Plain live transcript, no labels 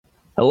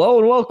Hello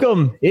and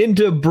welcome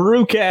into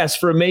Brewcast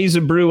for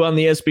Amazing Brew on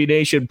the SB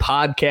Nation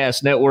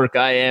Podcast Network.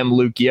 I am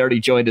Luke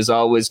Giardi, joined as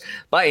always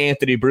by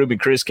Anthony Broom and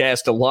Chris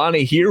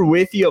Castellani here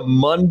with you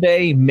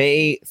Monday,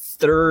 May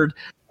 3rd.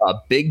 A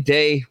big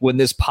day when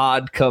this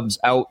pod comes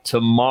out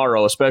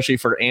tomorrow, especially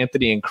for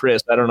Anthony and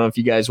Chris. I don't know if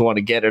you guys want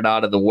to get it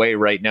out of the way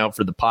right now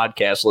for the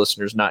podcast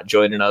listeners not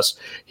joining us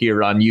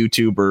here on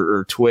YouTube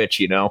or Twitch,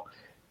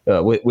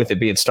 with it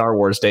being Star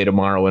Wars Day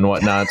tomorrow and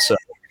whatnot. So.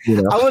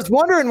 I was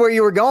wondering where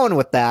you were going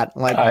with that.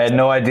 I had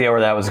no idea where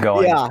that was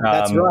going. Yeah,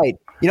 that's right.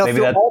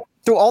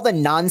 Through all the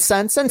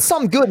nonsense and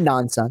some good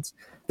nonsense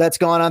that's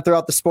going on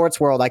throughout the sports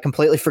world, I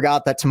completely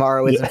forgot that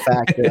tomorrow is in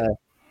fact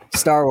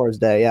Star Wars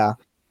Day. Yeah.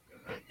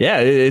 Yeah,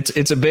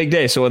 it's a big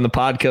day. So when the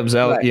pod comes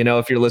out, right.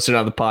 If you're listening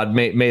on the pod,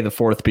 May the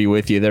 4th be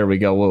with you. There we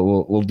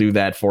go. We'll do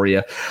that for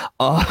you.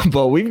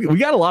 But we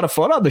got a lot of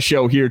fun on the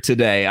show here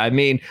today. I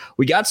mean,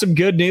 we got some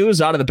good news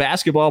out of the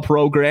basketball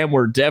program.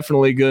 We're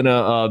definitely going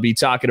to be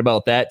talking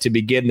about that to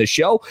begin the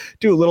show.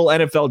 Do a little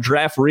NFL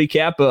draft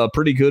recap. A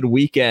pretty good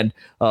weekend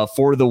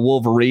for the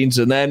Wolverines.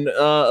 And then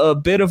a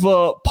bit of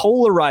a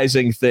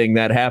polarizing thing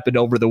that happened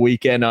over the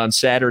weekend on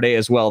Saturday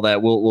as well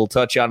that we'll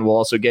touch on. We'll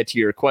also get to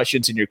your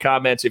questions and your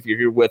comments if you're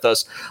here with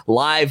us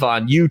live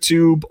on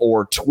YouTube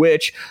or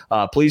Twitch.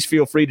 Please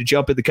feel free to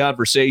jump in the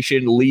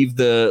conversation, leave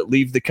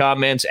the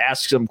comments,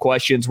 ask some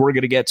questions. We're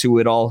going to get to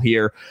it all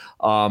here.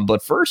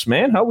 But first,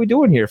 man, how we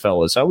doing here,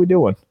 fellas? How we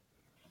doing?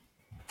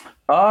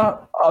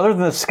 Other than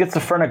the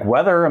schizophrenic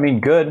weather, I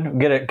mean, good.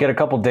 Get a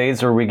couple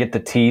days where we get the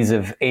tease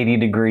of 80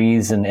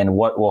 degrees and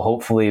what will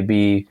hopefully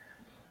be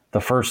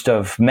the first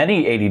of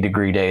many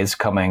 80-degree days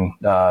coming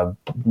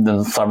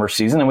the summer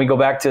season. And we go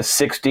back to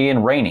 60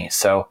 and rainy.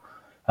 So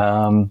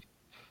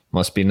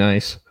must be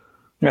nice.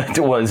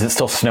 Is it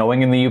still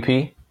snowing in the UP?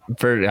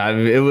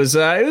 It was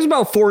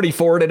about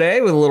 44 today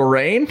with a little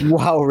rain.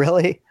 Wow,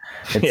 really?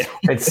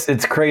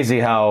 It's crazy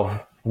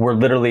how we're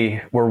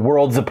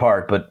worlds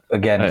apart. But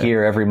again,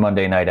 here every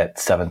Monday night at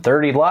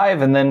 7:30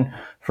 live, and then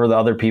for the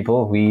other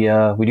people, we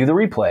do the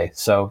replay,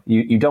 so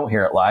you don't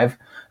hear it live.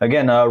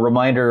 Again, a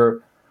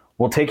reminder: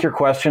 we'll take your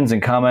questions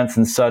and comments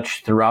and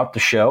such throughout the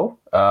show.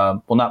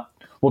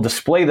 We'll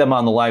display them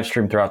on the live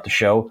stream throughout the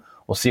show.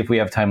 We'll see if we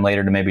have time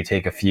later to maybe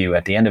take a few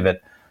at the end of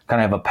it.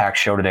 Kind of have a packed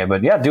show today,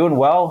 but yeah, doing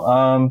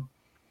well.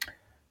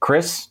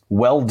 Chris,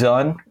 well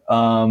done.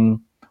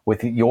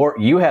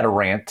 You had a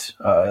rant,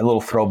 a little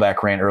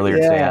throwback rant earlier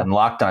today on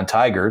Locked On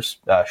Tigers.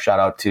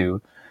 Shout out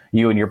to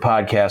you and your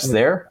podcast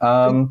there.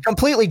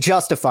 Completely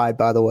justified,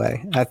 by the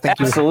way. I think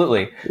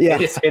absolutely.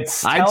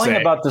 It's telling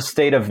about the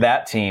state of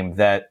that team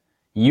that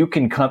you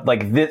can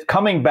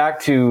coming back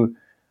to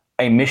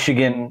a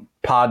Michigan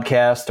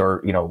podcast or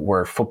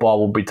where football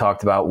will be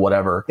talked about,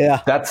 whatever.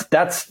 Yeah, that's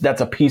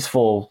a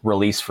peaceful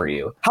release for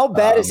you. How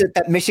bad is it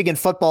that Michigan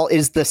football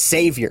is the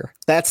savior?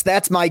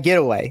 That's my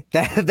getaway.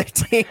 The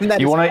team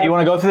that you want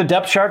to go through the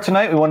depth chart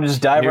tonight. We want to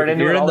just dive right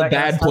into it. You're in the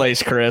bad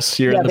place, Chris.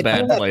 You're in the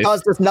bad place.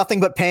 Caused us nothing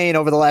but pain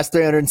over the last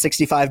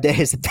 365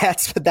 days.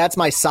 That's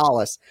my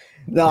solace.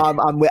 No,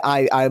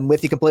 I'm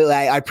with you completely.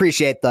 I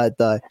appreciate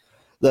the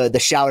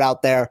shout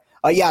out there.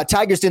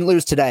 Tigers didn't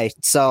lose today,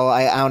 so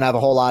I don't have a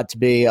whole lot to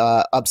be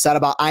upset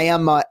about. I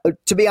am,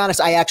 to be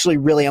honest, I actually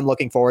really am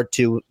looking forward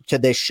to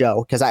this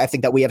show because I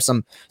think that we have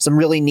some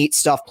really neat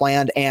stuff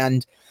planned,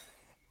 and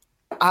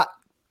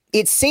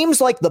it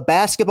seems like the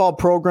basketball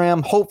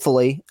program,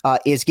 hopefully,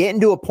 is getting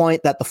to a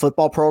point that the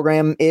football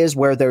program is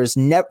where there's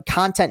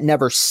content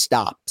never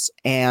stops,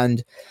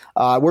 and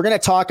we're going to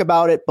talk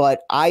about it.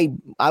 But I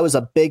was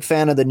a big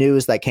fan of the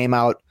news that came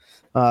out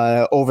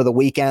over the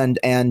weekend,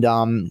 and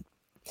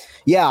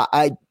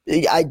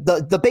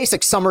the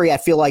basic summary I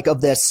feel like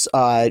of this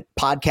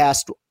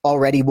podcast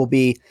already will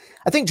be,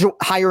 I think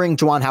hiring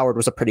Juwan Howard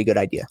was a pretty good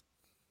idea.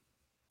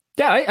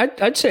 Yeah,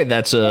 I'd say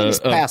that's a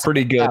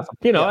pretty good.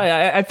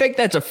 I think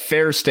that's a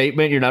fair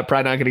statement. You're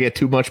probably not going to get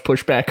too much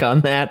pushback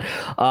on that.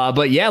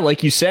 But yeah,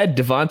 like you said,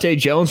 Devontae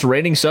Jones,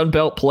 reigning Sun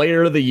Belt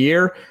Player of the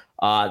Year.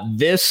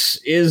 This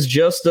is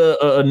just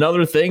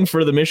another thing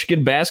for the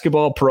Michigan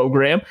basketball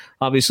program.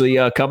 Obviously,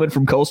 coming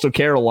from Coastal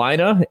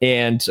Carolina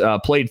and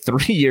played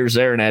 3 years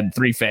there and had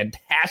 3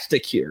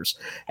 fantastic years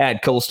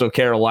at Coastal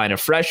Carolina.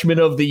 Freshman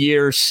of the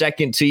year,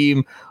 second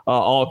team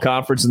all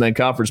conference, and then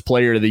conference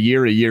player of the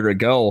year a year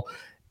ago.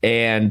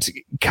 And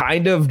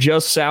kind of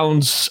just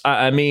sounds,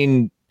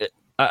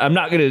 I'm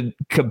not going to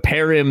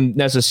compare him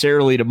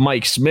necessarily to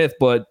Mike Smith,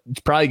 but it's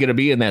probably going to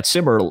be in that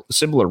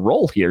similar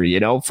role here,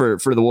 for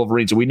the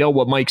Wolverines. We know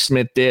what Mike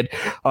Smith did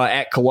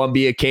at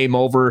Columbia, came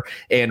over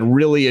and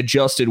really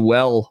adjusted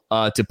well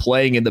to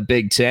playing in the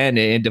Big Ten.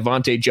 And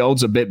Devontae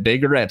Jones, a bit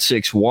bigger at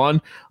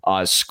 6'1",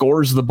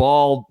 scores the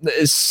ball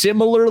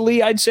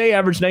similarly, I'd say,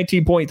 averaged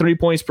 19.3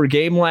 points per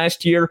game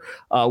last year.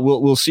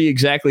 We'll see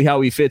exactly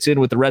how he fits in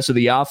with the rest of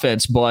the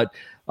offense, but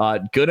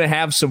going to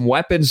have some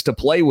weapons to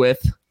play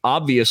with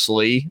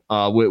obviously,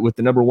 with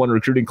the number one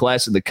recruiting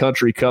class in the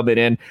country coming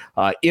in.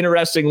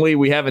 Interestingly,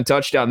 we haven't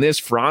touched on this.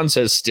 Franz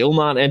has still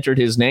not entered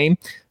his name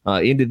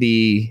into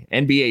the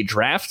NBA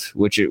draft,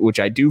 which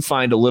I do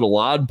find a little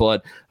odd,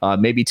 but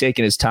maybe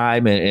taking his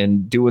time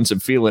and doing some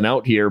feeling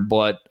out here.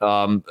 But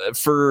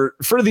for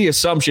the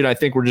assumption, I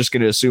think we're just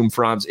going to assume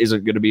Franz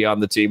isn't going to be on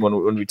the team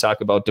when we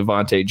talk about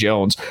Devontae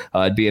Jones.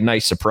 It'd be a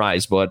nice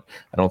surprise, but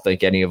I don't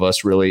think any of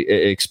us really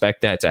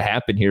expect that to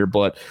happen here.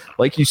 But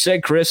like you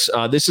said, Chris,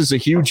 this is a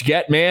huge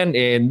get, man,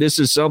 and this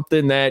is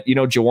something that,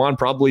 Juwan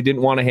probably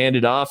didn't want to hand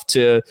it off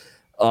to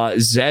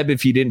Zeb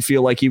if he didn't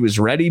feel like he was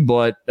ready.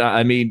 But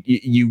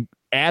you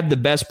add the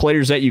best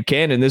players that you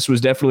can, and this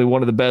was definitely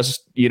one of the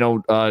best,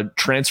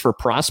 transfer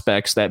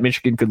prospects that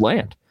Michigan could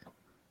land.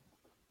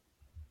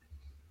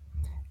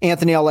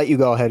 Anthony, I'll let you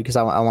go ahead because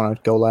I want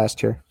to go last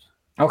here.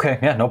 Okay,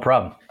 yeah, no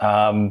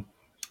problem.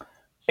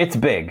 It's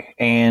big,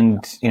 and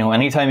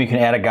anytime you can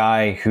add a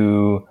guy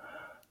who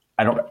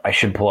I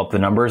should pull up the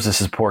numbers.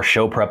 This is poor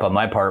show prep on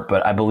my part,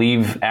 but I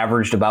believe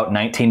averaged about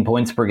 19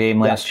 points per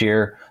game last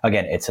year.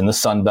 Again, it's in the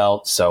Sun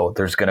Belt, so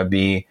there's going to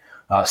be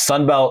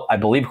Sun Belt. I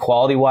believe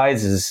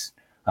quality-wise is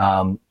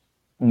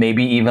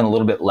maybe even a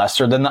little bit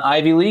lesser than the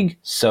Ivy League,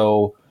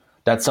 so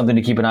that's something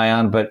to keep an eye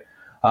on. But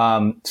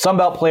Sun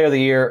Belt Player of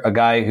the Year, a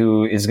guy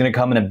who is going to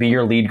come in and be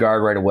your lead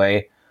guard right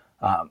away.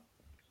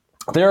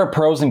 There are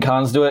pros and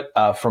cons to it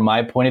from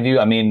my point of view.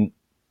 I mean,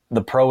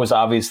 the pro is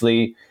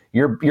obviously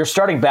your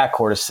starting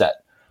backcourt is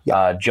set.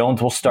 Jones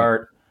will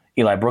start.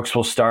 Eli Brooks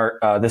will start.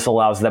 This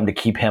allows them to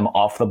keep him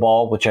off the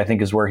ball, which I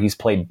think is where he's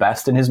played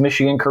best in his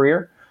Michigan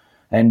career.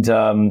 And,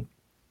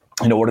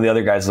 what do the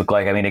other guys look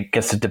like? I mean, I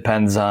guess it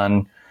depends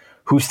on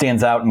who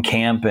stands out in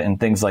camp and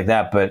things like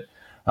that. But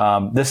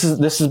this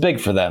is big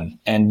for them.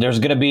 And there's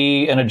going to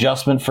be an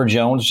adjustment for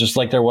Jones, just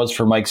like there was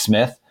for Mike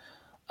Smith.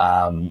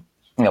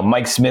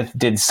 Mike Smith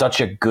did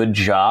such a good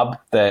job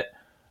that,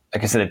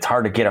 like I said, it's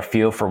hard to get a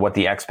feel for what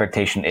the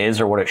expectation is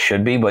or what it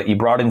should be, but you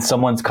brought in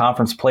someone's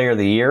Conference Player of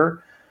the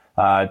Year.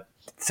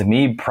 To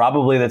me,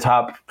 probably the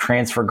top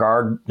transfer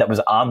guard that was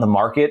on the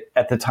market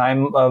at the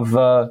time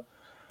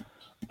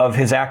of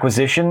his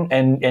acquisition,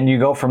 and you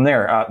go from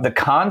there. The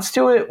cons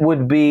to it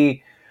would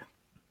be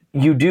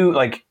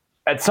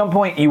at some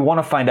point you want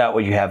to find out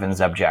what you have in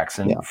Zeb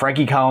Jackson. Yeah.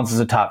 Frankie Collins is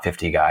a top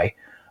 50 guy.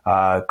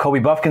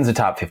 Kobe Buffkin's a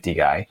top 50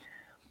 guy.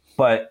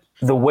 But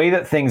the way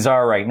that things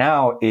are right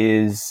now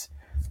is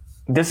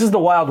this is the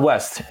Wild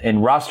West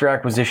in roster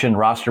acquisition,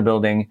 roster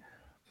building.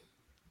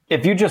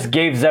 If you just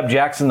gave Zeb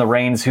Jackson the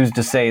reins, who's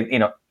to say,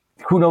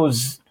 who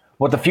knows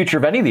what the future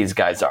of any of these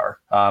guys are?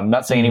 I'm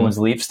not saying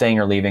anyone's staying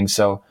or leaving.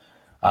 So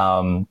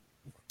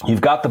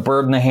you've got the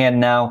bird in the hand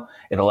now.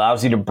 It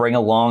allows you to bring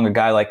along a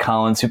guy like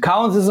Collins,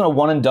 Collins isn't a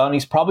one and done.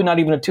 He's probably not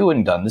even a two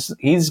and done.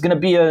 He's going to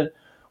be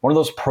one of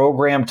those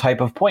program type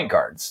of point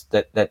guards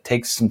that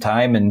takes some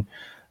time. And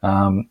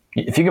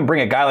if you can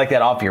bring a guy like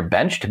that off your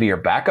bench to be your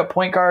backup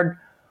point guard,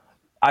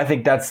 I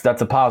think that's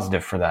a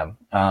positive for them.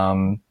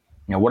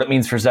 What it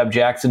means for Zeb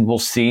Jackson, we'll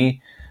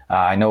see.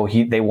 I know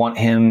they want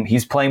him.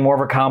 He's playing more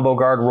of a combo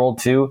guard role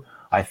too.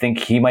 I think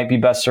he might be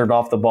best served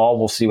off the ball.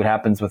 We'll see what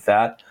happens with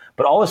that.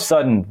 But all of a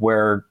sudden,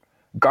 where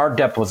guard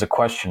depth was a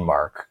question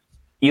mark,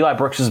 Eli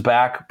Brooks is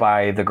back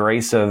by the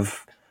grace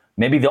of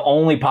maybe the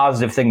only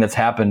positive thing that's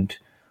happened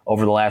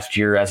over the last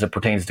year as it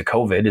pertains to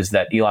COVID is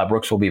that Eli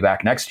Brooks will be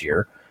back next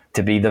year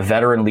to be the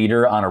veteran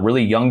leader on a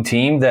really young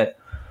team that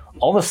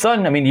all of a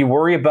sudden, I mean, you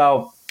worry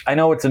about, I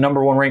know it's a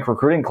number one ranked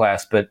recruiting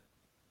class, but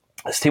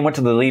this team went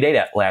to the Elite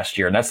Eight last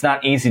year, and that's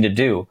not easy to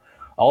do.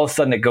 All of a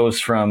sudden it goes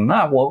from,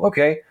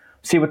 okay,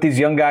 see what these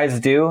young guys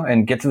do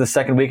and get to the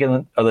second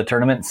weekend of the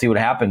tournament and see what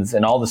happens.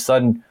 And all of a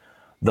sudden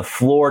the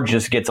floor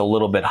just gets a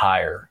little bit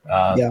higher.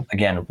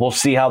 Again, we'll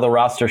see how the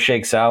roster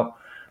shakes out.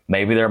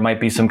 Maybe there might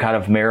be some kind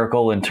of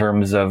miracle in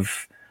terms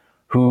of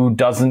who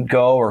doesn't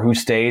go or who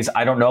stays.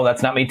 I don't know.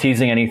 That's not me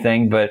teasing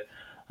anything, but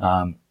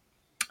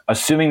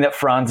assuming that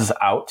Franz is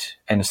out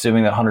and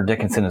assuming that Hunter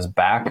Dickinson is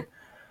back,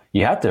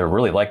 you have to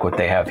really like what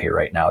they have here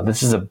right now.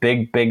 This is a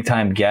big, big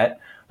time get.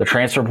 The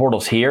transfer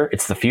portal's here.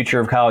 It's the future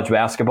of college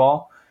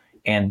basketball.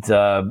 And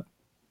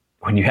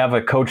when you have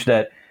a coach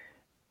that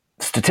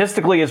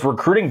statistically is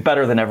recruiting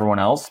better than everyone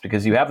else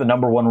because you have the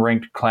number one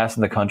ranked class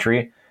in the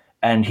country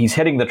and he's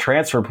hitting the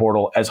transfer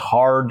portal as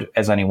hard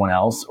as anyone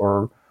else,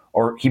 or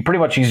he's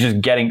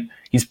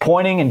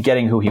pointing and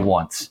getting who he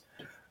wants.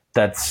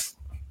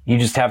 You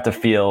just have to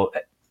feel,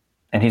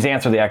 and he's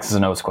answered the X's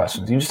and O's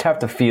questions. You just have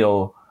to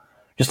feel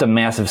just a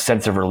massive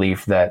sense of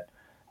relief that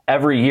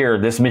every year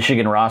this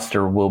Michigan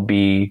roster will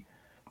be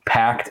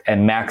packed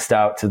and maxed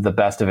out to the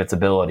best of its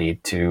ability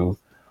to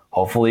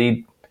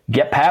hopefully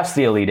get past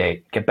the Elite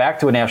Eight, get back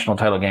to a national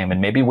title game,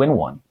 and maybe win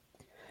one.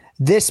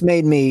 This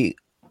made me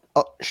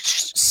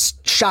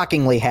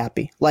shockingly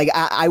happy. Like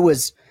I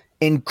was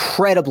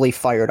incredibly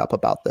fired up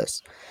about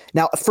this.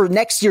 Now, for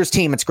next year's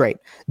team, it's great.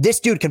 This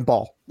dude can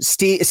ball.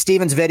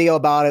 Steven's video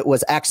about it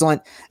was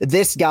excellent.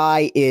 This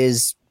guy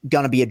is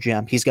going to be a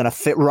gem. He's going to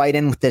fit right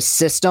in with this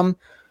system.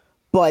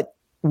 But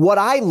what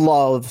I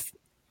love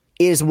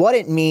is what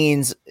it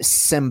means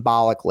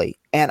symbolically.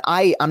 And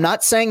I'm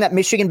not saying that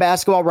Michigan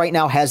basketball right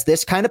now has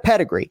this kind of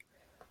pedigree,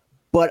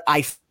 but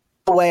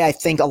the way I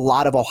think a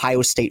lot of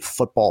Ohio State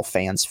football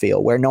fans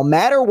feel, where no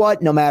matter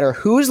what, no matter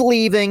who's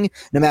leaving,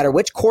 no matter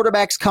which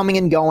quarterback's coming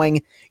and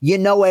going,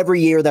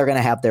 every year they're going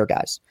to have their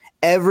guys.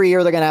 Every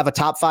year they're going to have a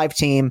top 5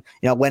 team.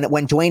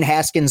 When Dwayne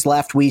Haskins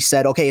left, we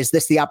said, okay, is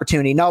this the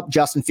opportunity? Nope.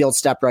 Justin Fields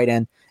stepped right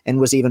in and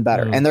was even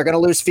better. And they're going to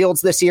lose Fields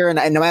this year.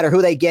 And no matter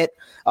who they get,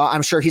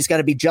 I'm sure he's going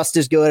to be just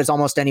as good as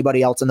almost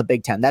anybody else in the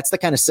Big Ten. That's the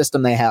kind of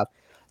system they have.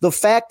 The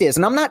fact is,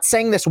 and I'm not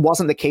saying this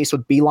wasn't the case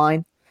with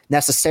Beilein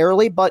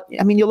necessarily, but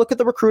I mean, you look at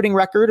the recruiting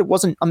record, it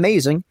wasn't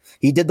amazing.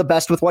 He did the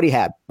best with what he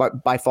had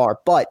by far,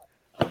 but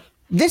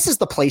this is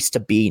the place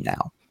to be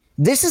now.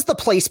 This is the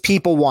place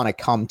people want to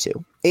come to.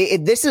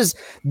 This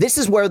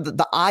is where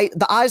the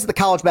eyes of the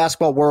college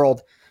basketball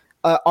world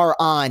are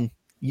on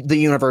the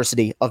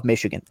University of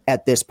Michigan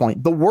at this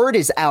point. The word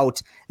is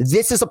out.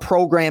 This is a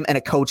program and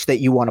a coach that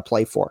you want to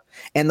play for.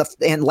 And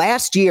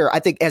last year, I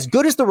think as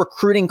good as the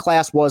recruiting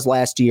class was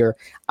last year,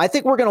 I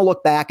think we're going to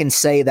look back and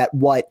say that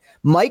what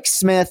Mike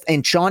Smith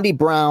and Chaundi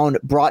Brown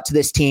brought to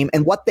this team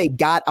and what they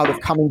got out of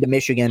coming to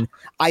Michigan,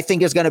 I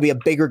think is going to be a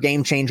bigger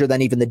game changer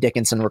than even the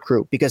Dickinson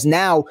recruit. Because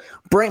now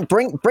bring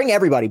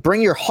everybody,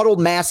 bring your huddled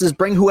masses,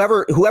 bring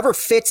whoever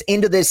fits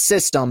into this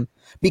system,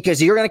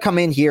 because you're going to come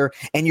in here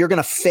and you're going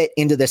to fit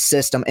into this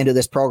system, into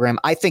this program.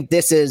 I think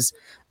this is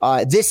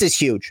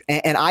huge.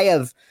 And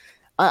I've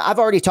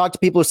already talked to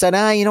people who said,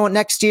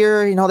 next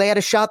year, they had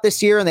a shot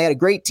this year and they had a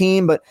great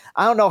team, but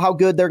I don't know how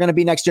good they're going to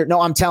be next year.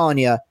 No, I'm telling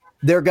you,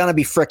 they're going to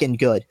be freaking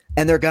good,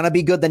 and they're going to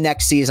be good the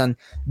next season.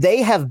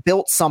 They have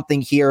built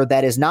something here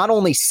that is not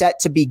only set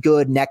to be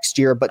good next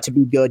year, but to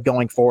be good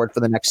going forward for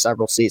the next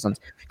several seasons,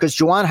 because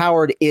Juwan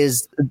Howard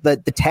is the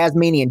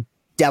Tasmanian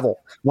devil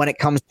when it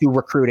comes to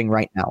recruiting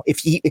right now.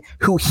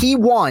 Who he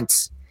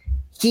wants,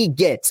 he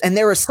gets. And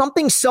there is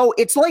something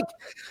it's like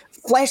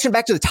flashing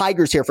back to the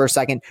Tigers here for a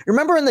second.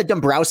 Remember in the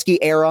Dombrowski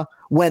era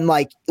when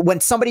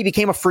somebody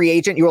became a free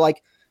agent, you were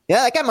like,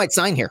 yeah, that guy might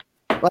sign here.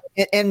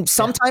 And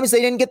sometimes they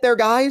didn't get their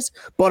guys,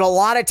 but a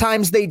lot of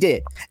times they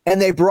did.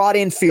 And they brought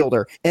in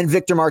Fielder and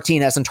Victor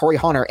Martinez and Torrey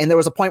Hunter. And there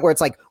was a point where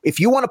it's like, if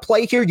you want to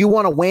play here, you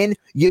want to win,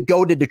 you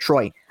go to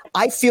Detroit.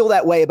 I feel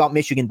that way about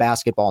Michigan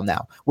basketball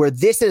now, where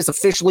this has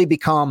officially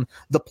become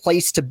the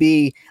place to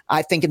be,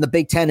 I think, in the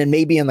Big Ten and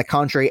maybe in the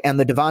country. And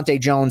the Devontae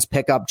Jones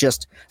pickup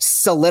just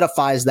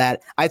solidifies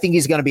that. I think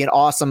he's going to be an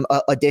awesome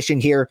addition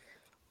here.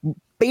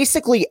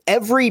 Basically,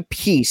 every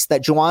piece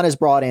that Juwan has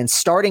brought in,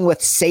 starting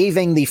with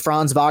saving the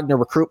Franz Wagner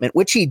recruitment,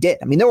 which he did.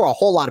 I mean, there were a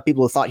whole lot of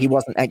people who thought he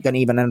wasn't going to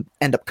even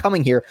end up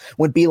coming here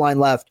when Beilein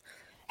left,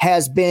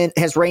 has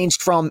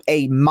ranged from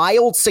a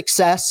mild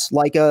success,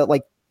 like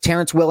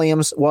Terrence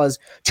Williams was,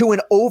 to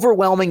an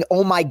overwhelming,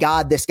 oh my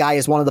God, this guy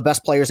is one of the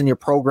best players in your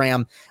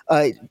program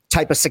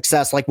type of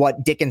success, like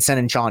what Dickinson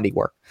and Chaundi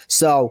were.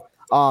 So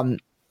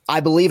I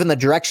believe in the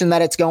direction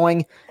that it's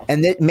going,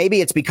 and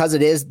maybe it's because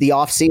it is the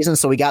off season,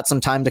 so we got some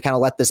time to kind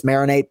of let this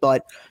marinate.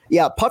 But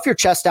yeah, puff your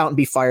chest out and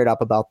be fired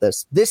up about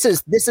this. This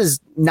is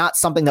not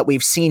something that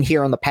we've seen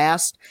here in the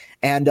past,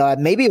 and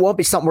maybe it won't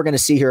be something we're going to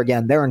see here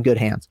again. They're in good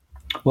hands.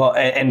 Well,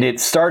 and it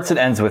starts and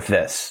ends with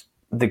this.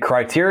 The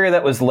criteria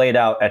that was laid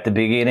out at the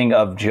beginning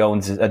of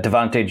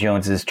Devontae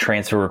Jones's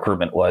transfer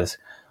recruitment was,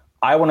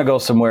 I want to go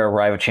somewhere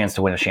where I have a chance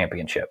to win a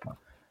championship.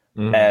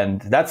 Mm-hmm.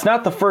 And that's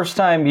not the first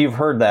time you've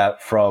heard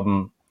that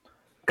from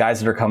guys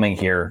that are coming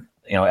here,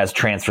 as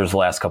transfers the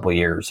last couple of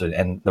years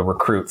and the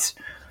recruits.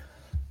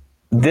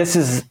 This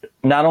is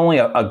not only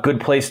a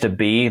good place to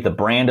be, the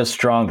brand is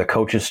strong, the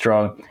coach is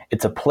strong.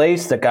 It's a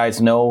place that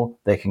guys know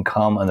they can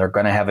come and they're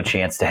going to have a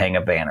chance to hang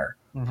a banner.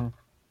 Mm-hmm.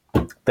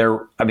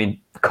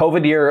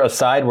 COVID year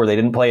aside, where they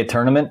didn't play a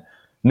tournament,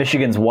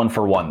 Michigan's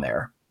 1-for-1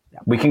 there. Yeah.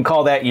 We can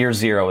call that year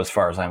zero as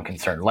far as I'm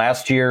concerned.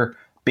 Last year,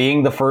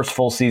 being the first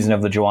full season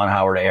of the Juwan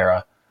Howard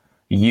era,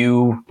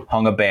 you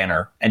hung a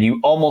banner, and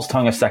you almost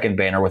hung a second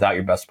banner without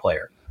your best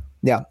player.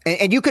 Yeah,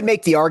 and you could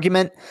make the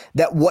argument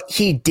that what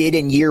he did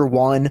in year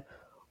one,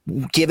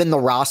 given the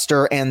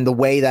roster and the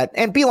way that,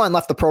 and Beilein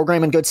left the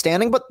program in good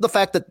standing, but the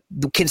fact that,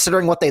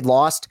 considering what they'd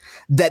lost,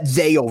 that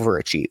they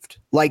overachieved.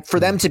 Like, for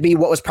them to be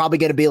what was probably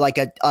going to be like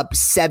a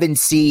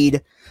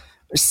 7-seed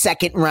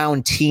second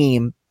round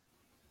team,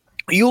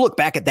 you look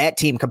back at that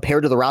team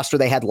compared to the roster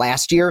they had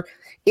last year,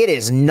 it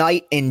is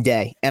night and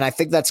day. And I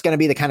think that's going to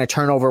be the kind of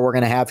turnover we're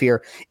going to have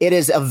here. It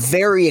is a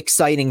very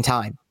exciting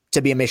time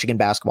to be a Michigan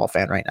basketball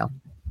fan right now.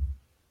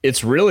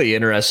 It's really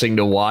interesting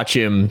to watch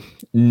him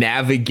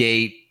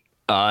navigate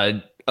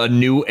a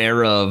new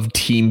era of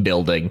team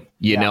building,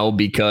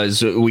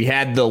 because we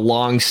had the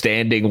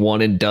long-standing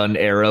one-and-done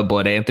era,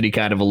 but Anthony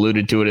kind of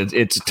alluded to it.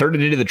 It's turned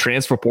it into the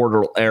transfer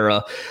portal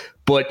era,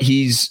 but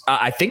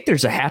I think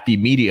there's a happy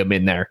medium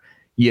in there,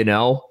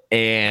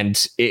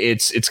 and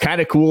it's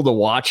kind of cool to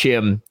watch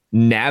him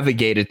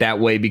navigate it that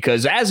way,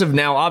 because as of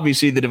now,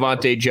 obviously the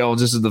Devontae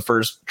Jones, this is the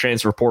first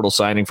transfer portal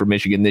signing for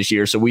Michigan this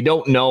year. So we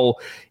don't know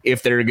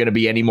if there are going to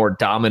be any more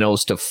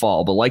dominoes to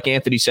fall. But like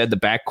Anthony said, the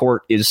backcourt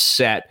is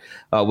set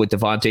with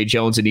Devontae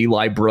Jones and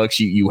Eli Brooks.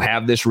 You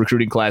have this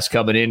recruiting class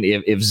coming in.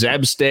 If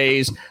Zeb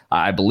stays,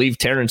 I believe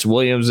Terrence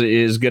Williams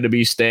is going to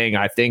be staying.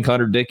 I think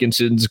Hunter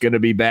Dickinson's going to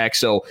be back.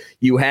 So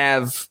you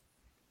have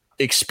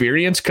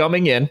experience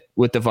coming in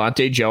with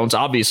Devontae Jones,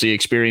 obviously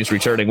experience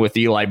returning with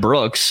Eli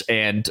Brooks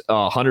and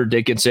Hunter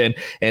Dickinson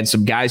and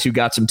some guys who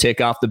got some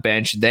tick off the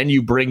bench. Then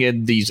you bring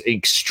in these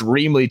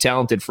extremely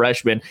talented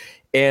freshmen,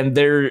 and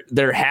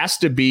there has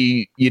to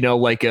be,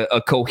 like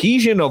a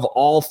cohesion of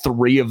all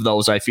three of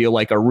those. I feel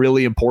like are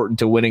really important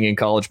to winning in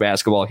college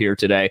basketball here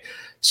today.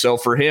 So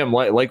for him,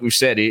 like we've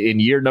said, in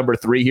year number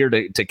 3 here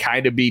to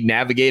kind of be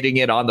navigating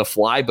it on the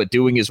fly, but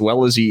doing as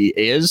well as he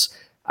is,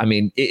 I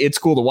mean, it's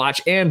cool to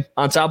watch. And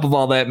on top of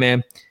all that,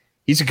 man,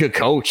 he's a good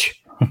coach.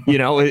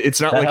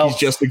 It's not like helps. He's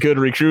just a good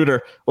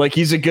recruiter. Like,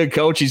 he's a good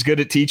coach. He's good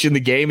at teaching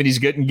the game, and he's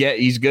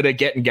good at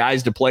getting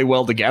guys to play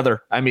well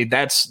together. I mean,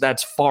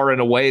 that's far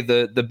and away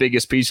the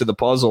biggest piece of the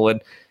puzzle,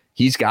 and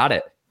he's got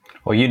it.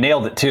 Well, you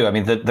nailed it too. I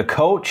mean, the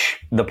coach,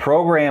 the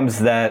programs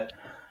that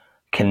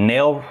can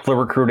nail the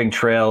recruiting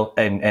trail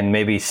and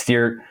maybe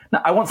steer.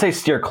 Now, I won't say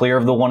steer clear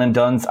of the one and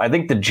dones. I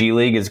think the G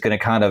League is going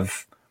to kind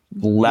of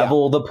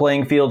level the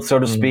playing field, so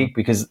to speak,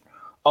 because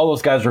all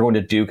those guys are going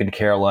to Duke and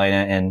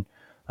Carolina,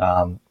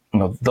 and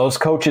those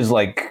coaches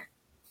like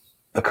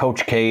the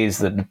Coach K's,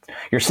 that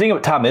you're seeing it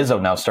with Tom Izzo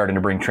now starting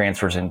to bring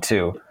transfers in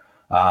too.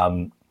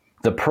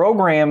 The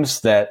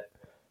programs that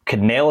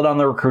can nail it on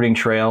the recruiting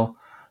trail,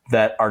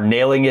 that are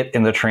nailing it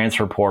in the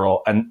transfer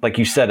portal, and like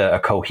you said, a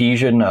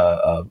cohesion,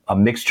 a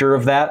mixture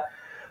of that,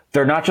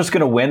 they're not just going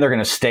to win, they're going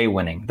to stay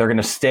winning. They're going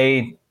to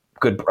stay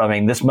good. I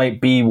mean, this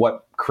might be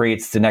what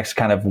creates the next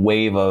kind of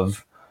wave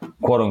of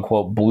quote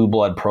unquote blue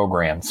blood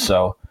programs.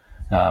 So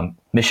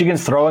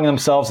Michigan's throwing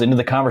themselves into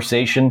the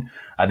conversation.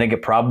 I think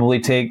it probably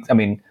takes, I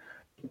mean,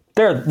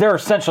 they're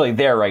essentially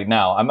there right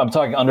now. I'm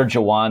talking under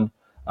Juwan.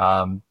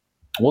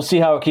 We'll see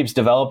how it keeps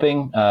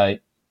developing.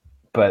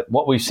 But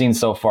what we've seen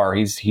so far,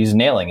 he's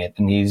nailing it,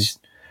 and he's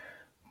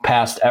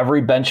passed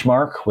every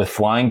benchmark with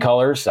flying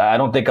colors. I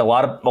don't think a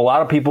lot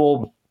of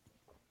people,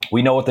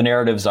 we know what the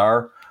narratives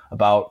are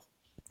about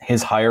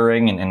his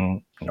hiring,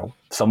 and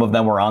some of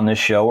them were on this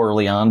show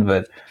early on,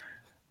 but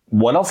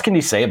what else can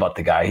you say about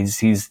the guy?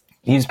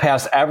 He's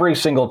passed every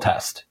single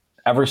test,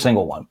 every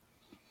single one,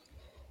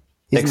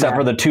 except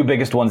for the two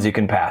biggest ones you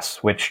can pass,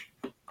 which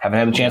haven't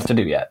had a chance to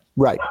do yet.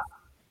 Right.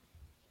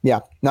 Yeah.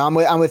 No,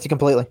 I'm with you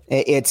completely.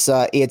 It's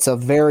a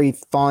very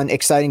fun,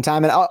 exciting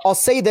time, and I'll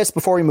say this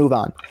before we move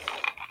on.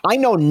 I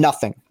know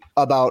nothing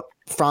about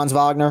Franz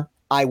Wagner.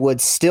 I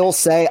would still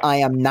say I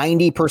am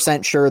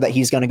 90% sure that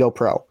he's going to go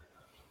pro.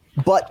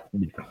 But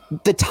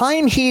the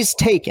time he's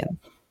taken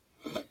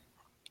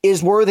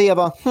is worthy of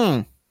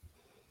a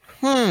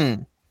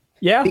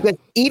Yeah. Because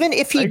even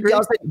if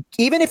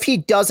he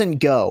doesn't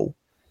go,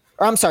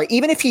 or I'm sorry,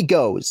 even if he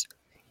goes,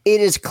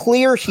 it is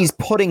clear he's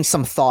putting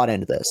some thought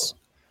into this,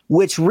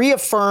 which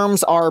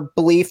reaffirms our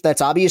belief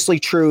that's obviously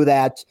true,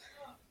 that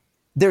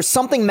there's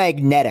something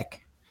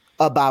magnetic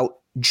about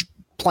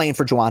playing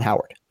for Juwan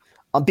Howard.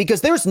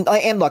 Because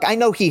and look, I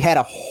know he had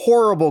a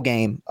horrible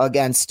game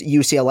against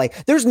UCLA.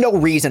 There's no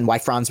reason why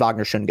Franz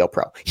Wagner shouldn't go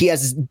pro. He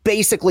has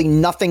basically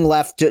nothing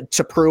left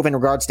to prove in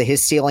regards to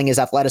his ceiling, his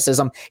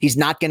athleticism. He's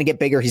not going to get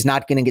bigger. He's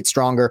not going to get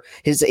stronger.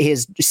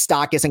 His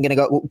stock isn't going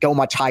to go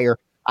much higher,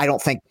 I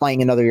don't think,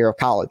 playing another year of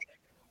college.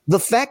 The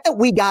fact that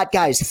we got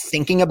guys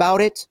thinking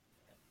about it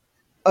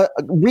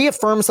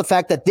reaffirms the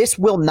fact that this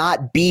will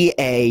not be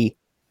a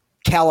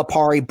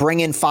Calipari, bring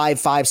in 5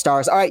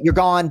 stars. All right, you're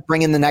gone.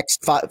 Bring in the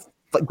next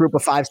group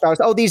of 5 stars.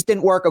 Oh, these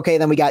didn't work. Okay,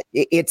 then we got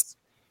it's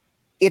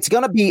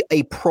going to be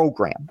a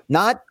program,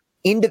 not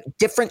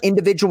different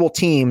individual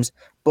teams,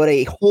 but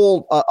a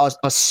whole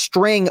a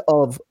string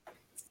of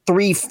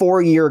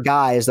 3-4 year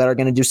guys that are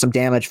going to do some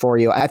damage for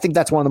you. I think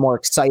that's one of the more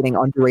exciting,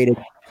 underrated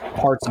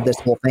parts of this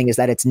whole thing, is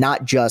that it's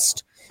not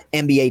just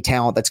NBA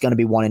talent that's going to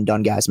be one and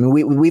done guys. I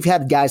mean, we've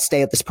had guys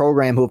stay at this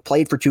program who have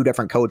played for 2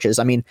 different coaches.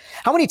 I mean,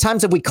 how many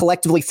times have we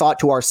collectively thought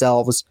to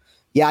ourselves,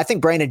 yeah, I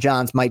think Brandon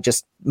Johns might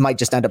just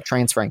end up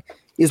transferring.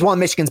 He was one of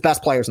Michigan's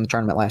best players in the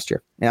tournament last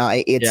year.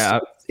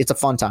 It's a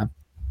fun time.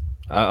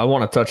 I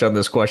want to touch on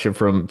this question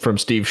from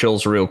Steve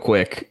Schultz real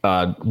quick.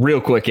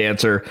 Real quick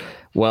answer.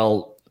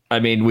 Well, I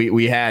mean,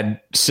 we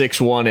had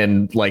 6'1"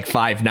 and like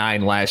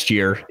 5'9" last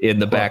year in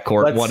the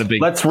backcourt.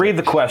 Let's read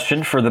the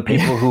question for the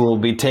people who will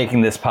be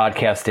taking this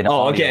podcast in.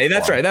 Oh, okay,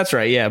 that's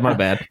right. Yeah, my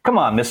bad. Come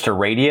on, Mr.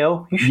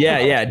 Radio.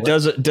 Yeah.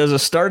 Does a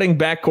starting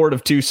backcourt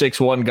of 2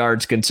 6'1"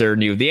 guards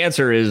concern you? The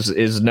answer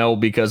is no,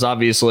 because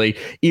obviously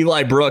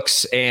Eli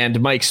Brooks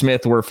and Mike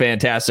Smith were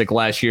fantastic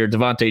last year.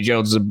 Devontae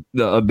Jones is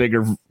a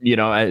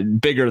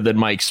bigger than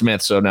Mike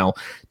Smith, so no,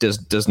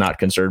 does not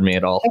concern me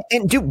at all.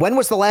 And dude, when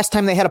was the last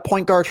time they had a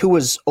point guard who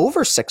was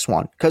over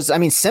 6'1"? Because I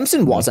mean,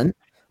 Simpson wasn't.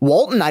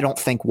 Walton, I don't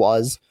think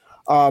was.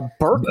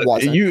 Burke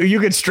wasn't. You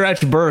could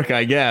stretch Burke,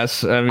 I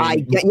guess. I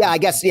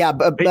guess.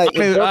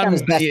 But on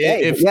his best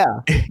day,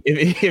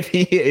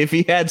 if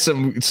he had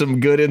some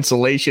good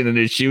insulation in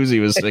his shoes, he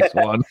was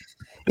 6'1".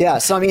 Yeah.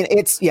 So I mean,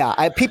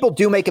 people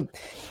do make a.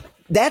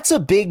 That's a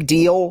big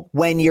deal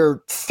when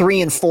your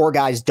 3 and 4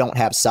 guys don't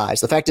have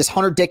size. The fact is,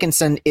 Hunter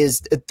Dickinson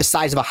is the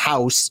size of a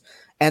house.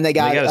 And they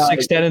got a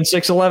 6'10" and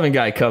 6'11"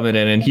 guy coming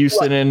in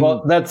Houston.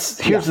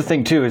 Here's the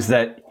thing too, is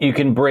that you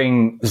can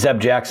bring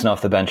Zeb Jackson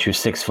off the bench, who's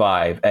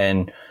 6'5",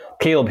 and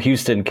Caleb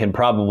Houston can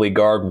probably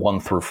guard 1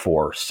 through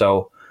 4.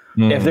 So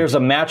if there's a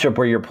matchup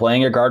where you're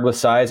playing a guard with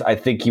size, I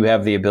think you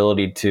have the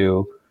ability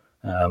to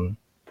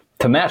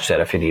match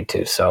that if you need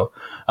to. So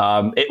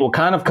it will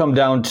kind of come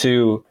down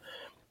to,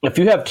 if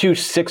you have 2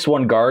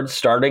 6'1" guards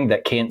starting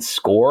that can't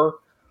score,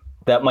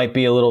 that might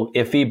be a little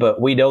iffy,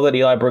 but we know that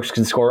Eli Brooks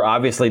can score.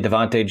 Obviously,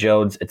 Devontae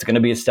Jones, it's going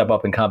to be a step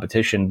up in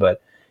competition,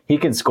 but he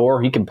can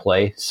score, he can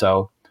play.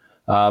 So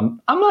I'm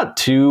not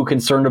too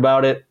concerned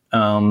about it.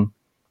 I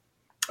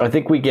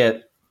think we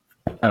get,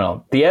 I don't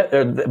know,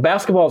 the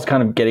basketball is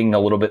kind of getting a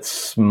little bit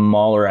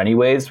smaller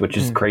anyways, which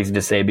is crazy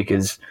to say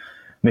because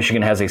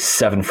Michigan has a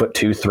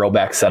 7'2"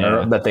 throwback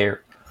center that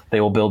they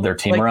will build their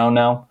team around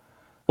now.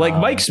 Like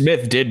Mike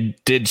Smith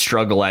did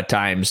struggle at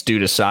times due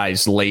to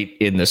size late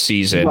in the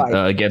season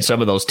against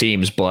some of those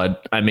teams.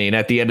 But, I mean,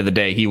 at the end of the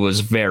day, he was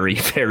very,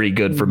 very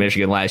good for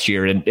Michigan last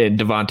year. And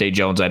Devontae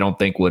Jones, I don't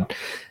think, would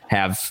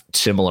have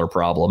similar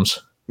problems.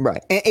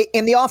 Right.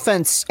 And the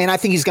offense, and I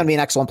think he's going to be an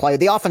excellent player,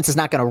 the offense is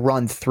not going to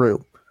run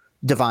through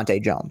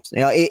Devontae Jones. You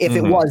know, if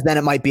it was, then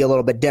it might be a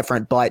little bit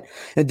different. But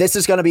this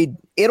is going to be,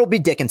 it'll be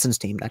Dickinson's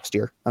team next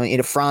year. I mean,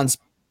 if Franz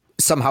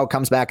somehow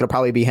comes back, it'll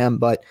probably be him.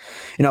 But,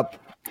 you know,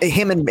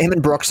 him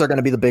and Brooks are going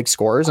to be the big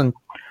scorers. And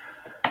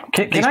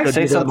can I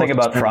say something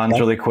about Franz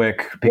really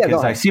quick?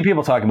 Because I see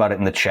people talking about it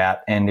in the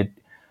chat, and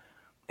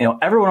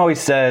everyone always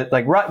says,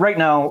 like, right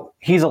now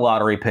he's a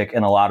lottery pick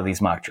in a lot of these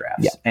mock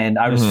drafts. Yeah. And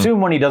I would assume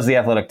when he does the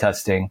athletic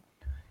testing,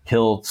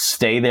 he'll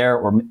stay there,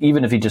 or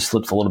even if he just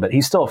slips a little bit,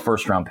 he's still a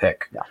first-round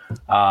pick. Yeah.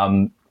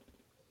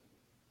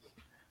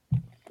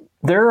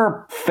 There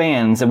are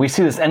fans, and we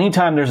see this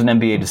anytime there's an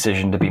NBA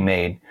decision to be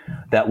made,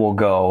 that will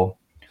go,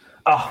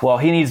 oh, well,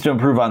 he needs to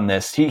improve on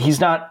this. He's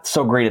not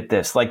so great at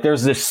this. Like,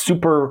 there's this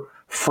super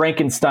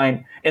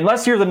Frankenstein.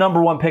 Unless you're the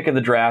number 1 pick in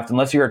the draft,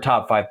 unless you're a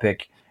top 5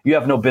 pick, you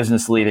have no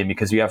business leading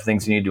because you have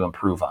things you need to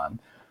improve on.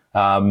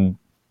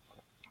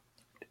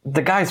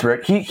 The guy's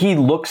ready. He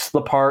looks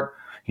the part.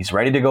 He's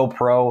ready to go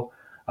pro.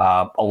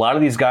 A lot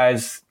of these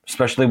guys,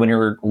 especially when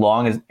you're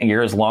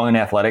as long and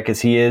athletic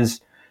as he is,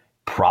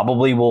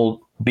 probably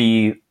will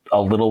be a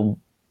little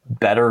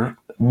better,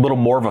 a little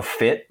more of a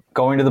fit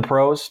going to the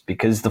pros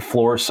because the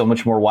floor is so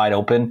much more wide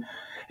open.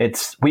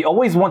 We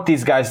always want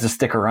these guys to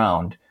stick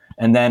around.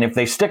 And then if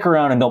they stick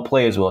around and don't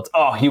play as well, it's,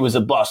 oh, he was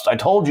a bust. I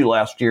told you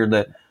last year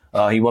that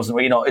he wasn't,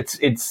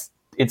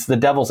 it's the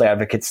devil's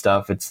advocate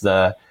stuff. It's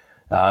the,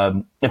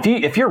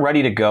 if you're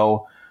ready to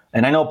go,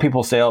 and I know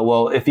people say, oh,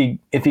 well, if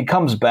he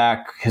comes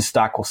back, his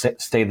stock will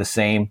stay the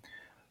same.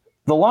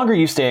 The longer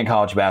you stay in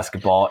college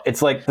basketball,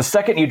 it's like the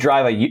second you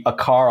drive a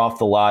car off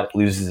the lot, it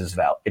loses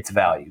its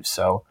value.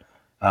 So,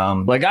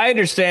 I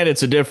understand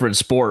it's a different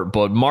sport,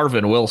 but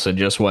Marvin Wilson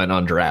just went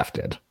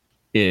undrafted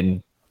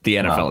in the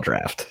NFL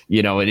draft,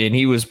 and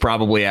he was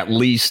probably at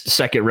least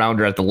second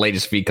rounder at the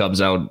latest if he comes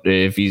out,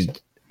 if he's,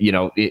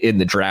 in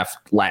the draft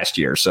last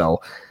year. So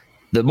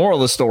the moral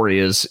of the story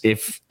is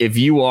if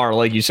you are,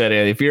 like you said,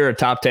 if you're a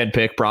top 10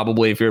 pick,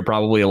 if you're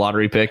probably a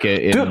lottery pick.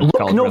 Dude,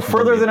 look no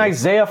further than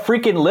Isaiah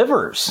freaking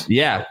Livers.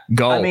 Yeah,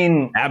 go. I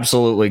mean,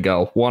 absolutely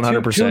go.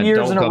 100%. 2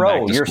 years in a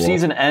row. Your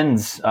season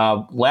ends.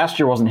 Last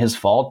year wasn't his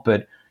fault,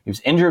 but he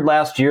was injured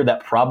last year.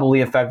 That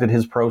probably affected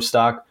his pro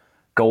stock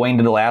going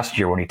into the last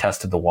year when he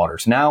tested the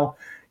waters. Now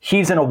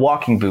he's in a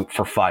walking boot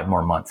for 5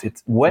 more months.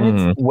 It's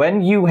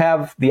when you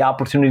have the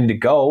opportunity to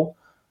go,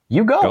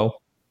 you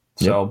go.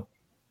 So.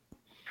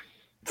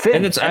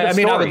 Finn, and I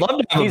would love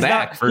to have him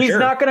back. He's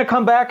not going to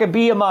come back and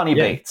be Imani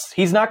Bates.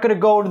 He's not going to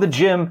go to the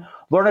gym,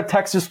 learn a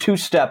Texas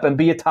 2-step, and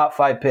be a top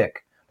 5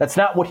 pick. That's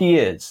not what he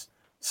is.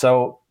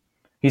 So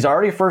he's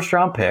already a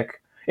first-round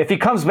pick. If he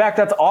comes back,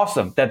 that's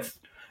awesome.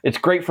 It's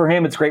great for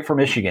him. It's great for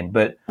Michigan.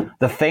 But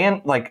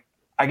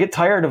I get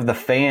tired of the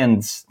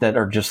fans that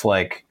are just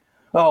like,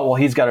 oh, well,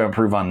 he's got to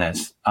improve on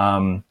this.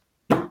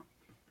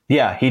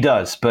 Yeah, he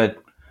does, but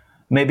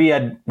maybe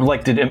I'd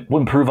like to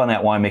improve on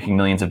that while I'm making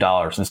millions of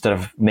dollars instead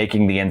of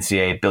making the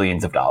NCAA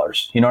billions of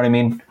dollars. You know what I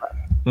mean?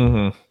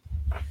 Mm-hmm.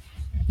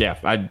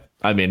 Yeah,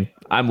 I mean,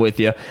 I'm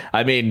with you.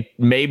 I mean,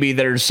 maybe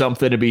there's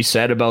something to be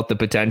said about the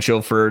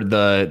potential for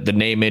the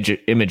name,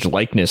 image,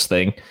 likeness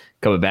thing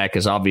coming back,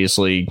 because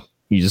obviously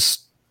he's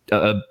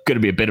going to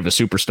be a bit of a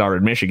superstar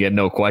in Michigan,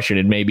 no question,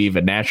 and maybe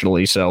even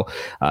nationally. So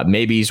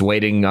maybe he's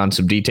waiting on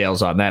some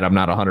details on that. I'm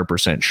not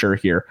 100% sure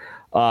here.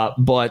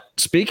 But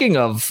speaking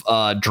of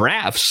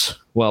drafts,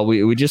 well,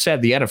 we just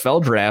had the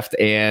NFL draft,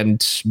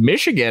 and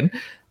Michigan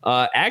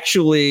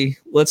actually,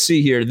 let's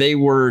see here, they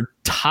were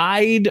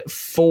tied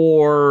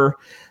for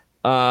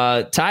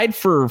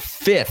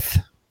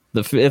 5th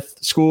the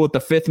fifth school with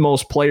the fifth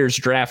most players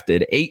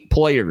drafted. 8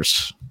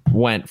 players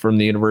went from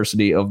the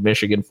University of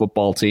Michigan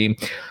football team.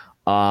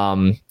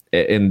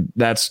 And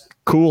that's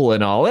cool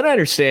and all. And I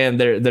understand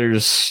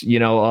there's,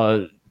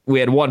 we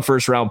had 1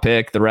 first round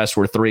pick. The rest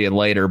were 3 and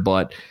later,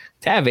 but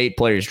to have 8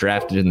 players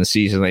drafted in the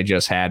season they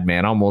just had,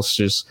 man, almost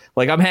just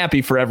like I'm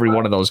happy for every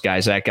one of those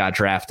guys that got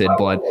drafted,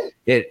 but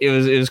it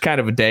was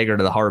kind of a dagger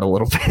to the heart a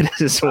little bit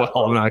as well.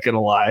 I'm not going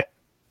to lie.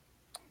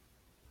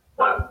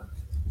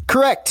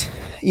 Correct.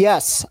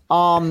 Yes.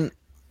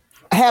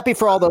 Happy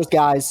for all those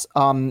guys.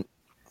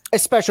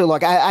 Especially,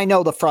 look, I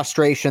know the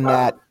frustration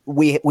that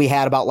we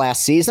had about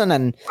last season,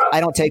 and I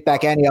don't take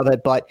back any of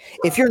it. But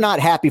if you're not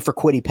happy for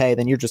Kwity Paye,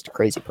 then you're just a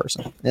crazy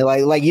person.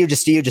 Like you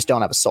just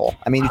don't have a soul.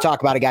 I mean, you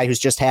talk about a guy who's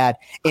just had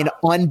an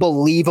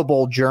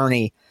unbelievable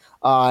journey.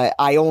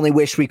 I only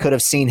wish we could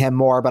have seen him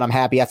more, but I'm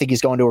happy. I think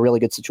he's going to a really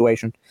good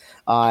situation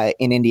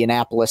in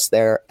Indianapolis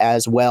there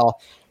as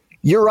well.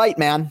 You're right,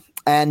 man.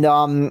 And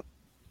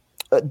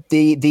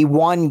the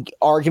one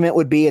argument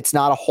would be it's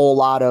not a whole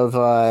lot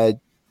of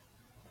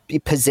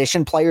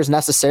position players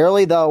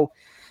necessarily, though.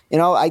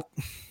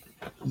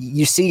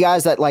 You see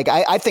guys that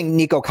I think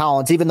Nico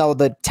Collins, even though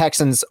the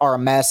Texans are a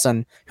mess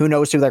and who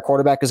knows who their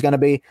quarterback is going to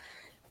be,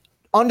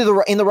 in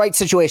the right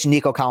situation,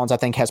 Nico Collins I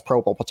think has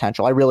Pro Bowl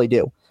potential. I really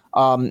do.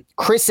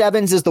 Chris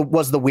Evans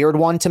was the weird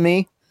one to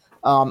me.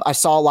 I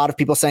saw a lot of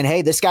people saying,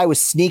 hey, this guy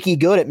was sneaky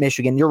good at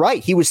Michigan. You're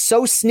right. He was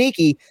so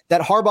sneaky that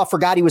Harbaugh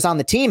forgot he was on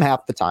the team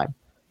half the time.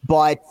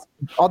 But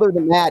other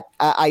than that,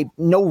 I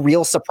no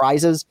real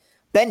surprises.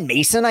 Ben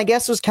Mason, I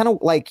guess, was kind of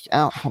I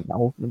don't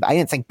know. I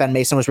didn't think Ben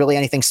Mason was really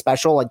anything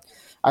special.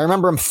 I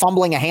remember him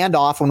fumbling a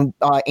handoff when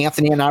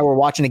Anthony and I were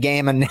watching a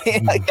game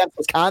against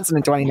Wisconsin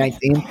in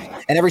 2019.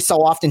 And every so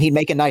often he'd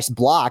make a nice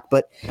block.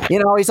 But,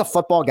 he's a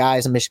football guy.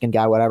 He's a Michigan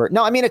guy, whatever.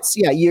 No, I mean,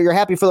 you're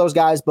happy for those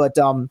guys. But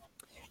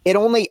it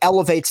only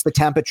elevates the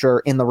temperature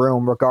in the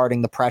room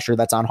regarding the pressure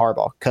that's on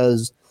Harbaugh.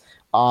 Because,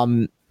 how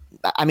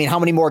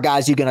many more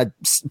guys are you going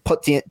to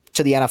put to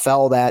the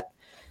NFL that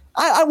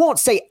I won't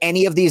say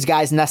any of these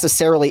guys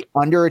necessarily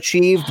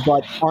underachieved,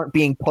 but aren't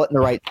being put in the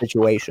right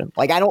situation.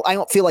 I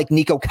don't feel like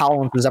Nico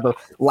Collins was ever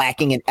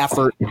lacking in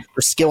effort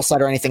or skill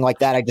set or anything like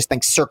that. I just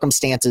think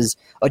circumstances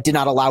did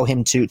not allow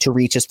him to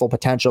reach his full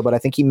potential, but I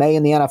think he may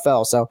in the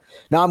NFL. So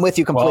now I'm with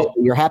you completely. Well,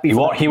 you're happy.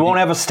 He won't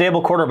have a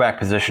stable quarterback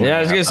position. Yeah,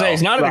 I was going to say,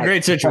 he's not in a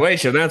great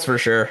situation. That's for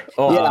sure.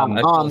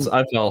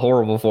 I felt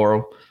horrible for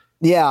him.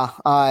 Yeah,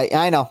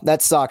 I know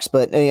that sucks,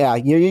 but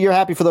you're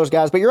happy for those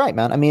guys, but you're right,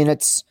 man. I mean,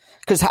 it's,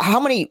 because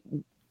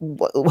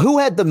who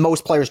had the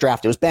most players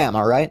drafted? It was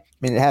Bama, right? I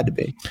mean, it had to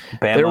be.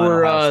 Bama and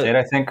Ohio State,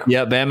 I think.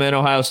 Yeah, Bama and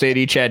Ohio State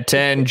each had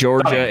 10.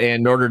 Georgia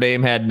and Notre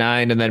Dame had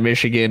 9, and then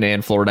Michigan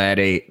and Florida had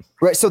 8.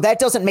 Right, so that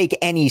doesn't make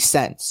any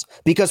sense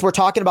because we're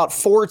talking about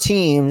 4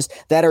 teams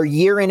that are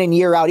year in and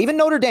year out. Even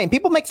Notre Dame,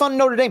 people make fun of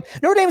Notre Dame.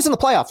 Notre Dame's in the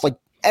playoffs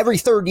every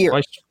third year.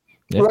 Twice.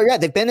 Yeah. Right, yeah,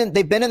 they've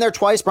been in there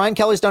twice. Brian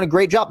Kelly's done a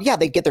great job. Yeah,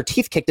 they get their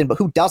teeth kicked in, but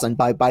who doesn't?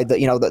 By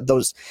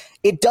those,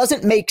 it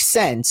doesn't make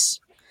sense.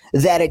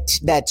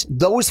 That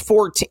those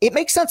 4 it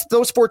makes sense that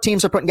those 4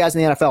 teams are putting guys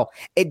in the NFL.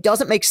 It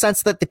doesn't make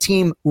sense that the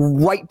team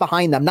right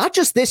behind them, not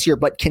just this year,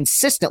 but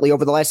consistently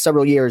over the last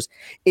several years,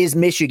 is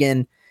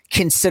Michigan,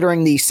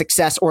 considering the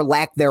success or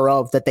lack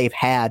thereof that they've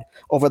had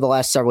over the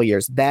last several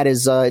years. That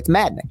is, it's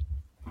maddening.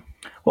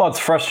 Well, it's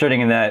frustrating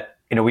in that,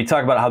 we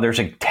talk about how there's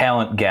a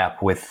talent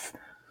gap with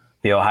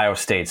the Ohio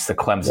States, the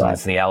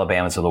Clemsons, and the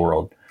Alabamas of the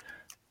world.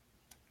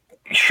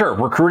 Sure,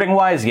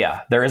 recruiting-wise,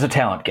 yeah, there is a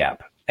talent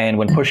gap. And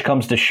when push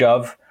comes to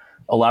shove,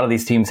 a lot of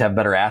these teams have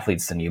better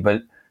athletes than you,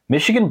 but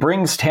Michigan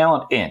brings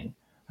talent in.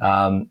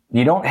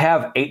 You don't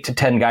have 8 to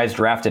 10 guys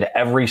drafted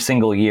every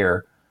single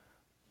year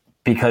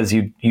because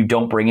you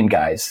don't bring in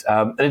guys.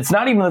 It's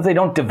not even that they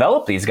don't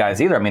develop these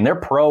guys either. I mean, they're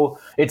pro.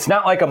 It's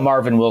not like a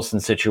Marvin Wilson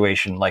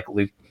situation like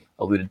Luke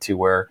alluded to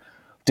where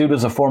dude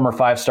was a former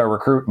 5-star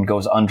recruit and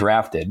goes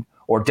undrafted,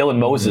 or Dylan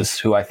Moses,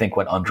 who I think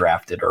went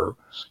undrafted or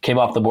came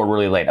off the board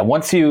really late. And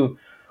once you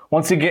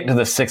get into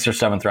the 6th or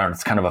 7th round,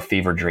 it's kind of a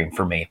fever dream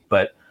for me.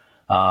 But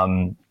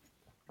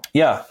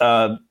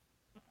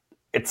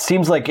it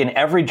seems like in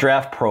every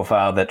draft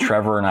profile that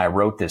Trevor and I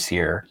wrote this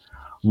year,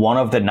 one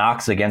of the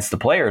knocks against the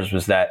players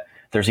was that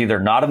there's either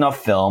not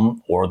enough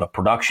film or the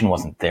production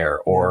wasn't there.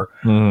 Or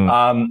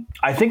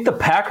I think the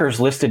Packers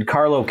listed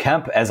Carlo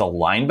Kemp as a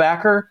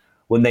linebacker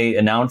when they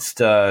announced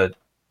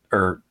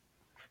or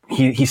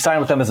he signed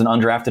with them as an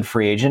undrafted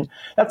free agent.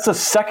 That's the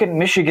second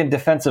Michigan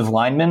defensive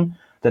lineman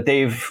that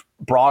they've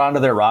brought onto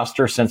their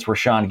roster since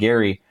Rashawn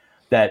Gary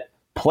that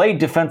played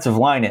defensive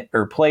line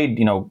or played,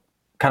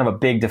 kind of a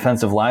big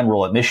defensive line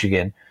role at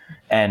Michigan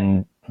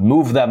and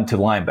moved them to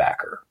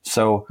linebacker.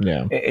 So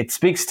it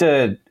speaks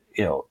to,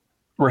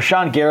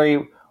 Rashawn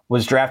Gary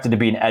was drafted to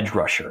be an edge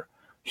rusher.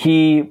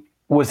 He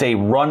was a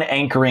run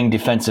anchoring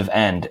defensive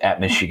end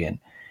at Michigan.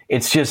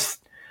 It's just,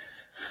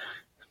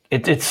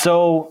 it's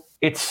so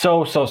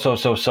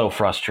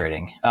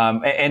frustrating.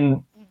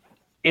 And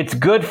it's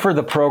good for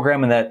the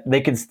program in that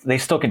they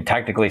still can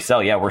technically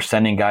sell. Yeah, we're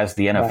sending guys to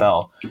the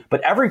NFL. Right. But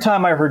every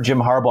time I heard Jim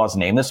Harbaugh's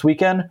name this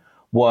weekend,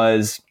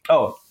 was,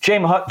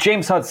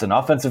 James Hudson,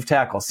 offensive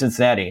tackle,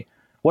 Cincinnati.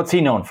 What's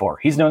he known for?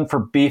 He's known for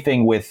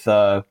beefing with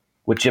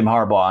Jim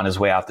Harbaugh on his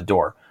way out the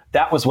door.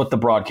 That was what the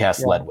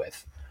broadcast led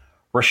with.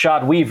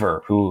 Rashad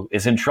Weaver, who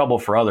is in trouble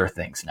for other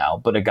things now,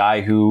 but a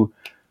guy who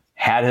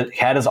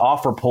had his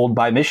offer pulled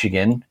by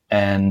Michigan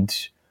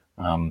and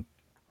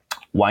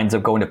winds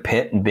up going to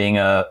Pitt and being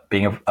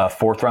a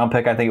fourth round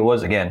pick, I think it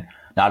was. Again,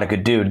 not a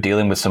good dude,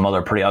 dealing with some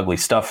other pretty ugly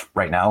stuff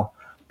right now.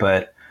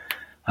 But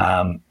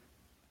the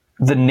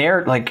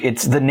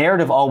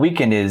narrative all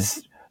weekend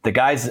is the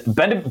guys.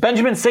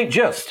 Benjamin St.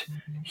 Just,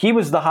 he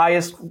was the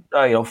highest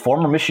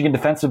former Michigan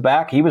defensive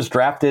back. He was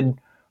drafted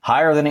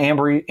higher than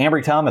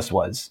Ambry Thomas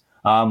was.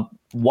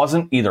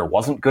 Wasn't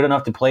good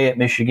enough to play at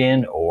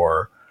Michigan,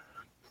 or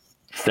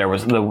there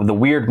was the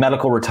weird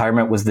medical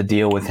retirement was the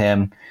deal with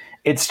him.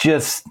 It's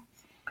just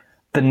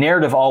the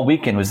narrative all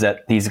weekend was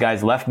that these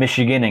guys left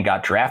Michigan and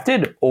got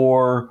drafted,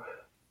 or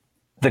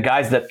the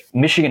guys that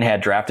Michigan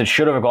had drafted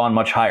should have gone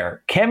much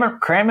higher. Cam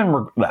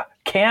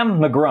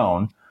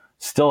McGrone,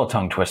 still a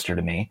tongue twister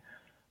to me,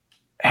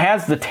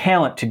 has the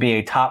talent to be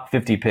a top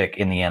 50 pick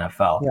in the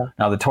NFL. Yeah.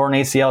 Now, the torn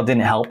ACL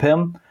didn't help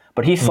him,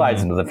 but he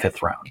slides into the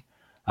fifth round.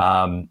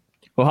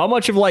 Well, how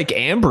much of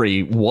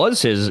Ambry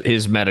was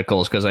his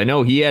medicals? Because I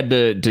know he had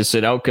to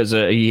sit out because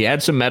he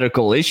had some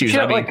medical issues.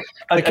 Sure, I mean,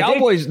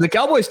 the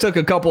Cowboys took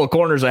a couple of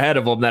corners ahead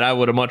of him that I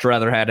would have much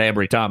rather had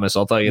Ambry Thomas.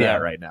 I'll tell you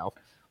that right now.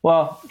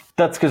 Well,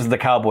 that's because the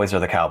Cowboys are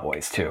the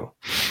Cowboys too.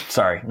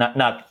 Sorry,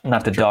 not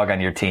the dog on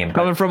your team.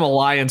 Coming from a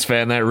Lions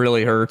fan, that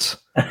really hurts.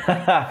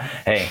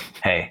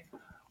 Hey.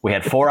 We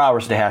had 4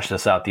 hours to hash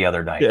this out the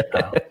other night,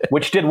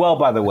 which did well,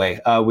 by the way.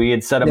 We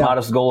had set a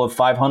modest goal of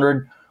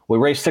 500. We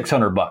raised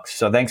 $600.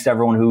 So thanks to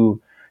everyone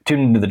who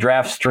tuned into the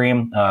draft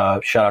stream.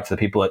 Shout out to the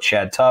people at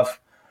Chad Tuff.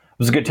 It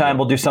was a good time.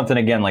 We'll do something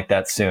again like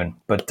that soon.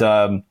 But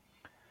I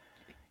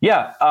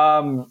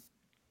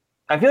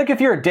feel like if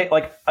you're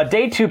a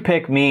day two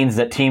pick means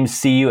that teams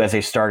see you as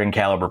a starting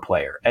caliber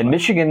player, and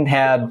Michigan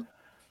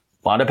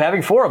wound up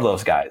having 4 of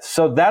those guys.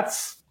 So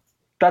that's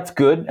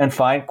good and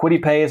fine. Kwity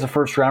Paye is a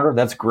first rounder.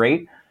 That's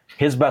great.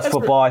 His best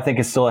football, I think,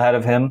 is still ahead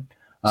of him.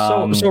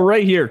 So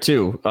right here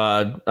too,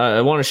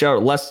 I want to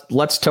shout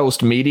Let's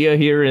Toast Media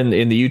here in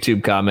the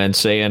YouTube comments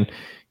saying,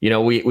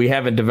 we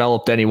haven't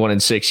developed anyone in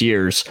 6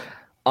 years.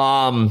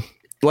 I'll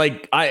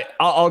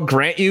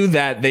grant you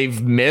that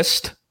they've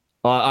missed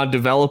on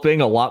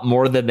developing a lot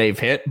more than they've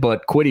hit,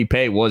 but Kwity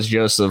Paye was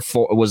just the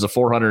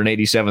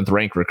 487th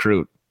ranked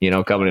recruit.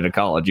 Coming into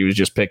college, he was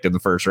just picked in the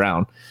first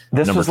round.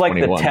 This was like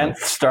the 10th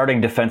starting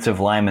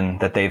defensive lineman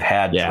that they've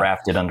had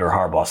drafted under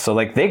Harbaugh. So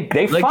they've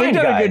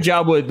done a good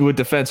job with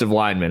defensive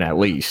linemen, at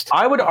least.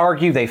 I would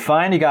argue they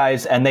find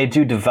guys and they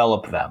do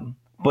develop them,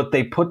 but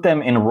they put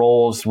them in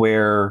roles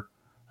where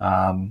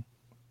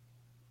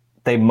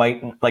they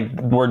might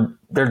where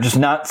they're just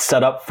not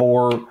set up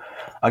for.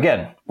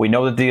 Again, we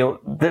know the deal.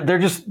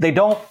 They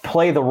don't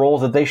play the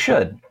roles that they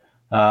should.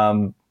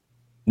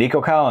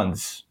 Nico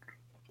Collins.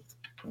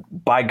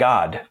 By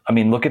God, I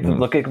mean, look at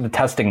the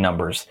testing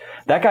numbers.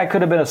 That guy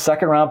could have been a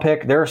second round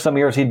pick. There are some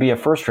years he'd be a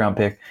first round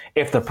pick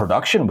if the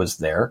production was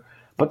there.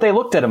 But they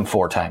looked at him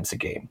 4 times a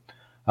game.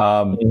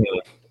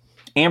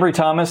 Ambry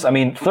Thomas, I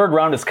mean, third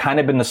round has kind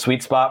of been the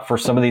sweet spot for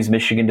some of these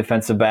Michigan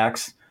defensive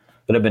backs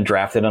that have been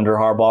drafted under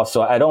Harbaugh.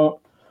 So I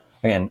don't.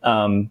 Again,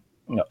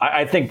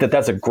 I think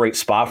that's a great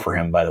spot for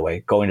him. By the way,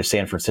 going to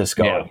San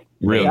Francisco,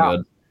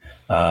 good.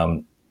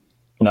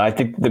 I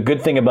think the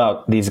good thing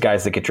about these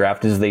guys that get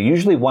drafted is they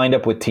usually wind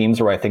up with teams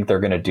where I think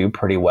they're going to do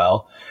pretty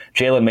well.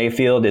 Jalen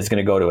Mayfield is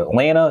going to go to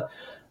Atlanta.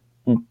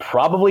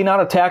 Probably not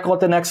a tackle at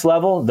the next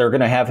level. They're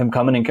going to have him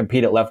come in and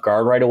compete at left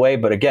guard right away.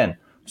 But again,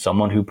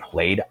 someone who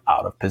played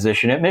out of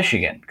position at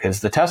Michigan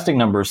because the testing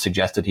numbers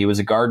suggested he was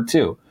a guard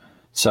too.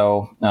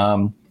 So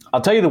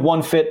I'll tell you the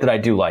one fit that I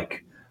do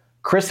like.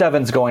 Chris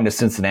Evans going to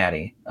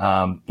Cincinnati.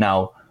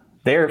 Now,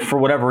 they're, for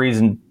whatever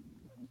reason,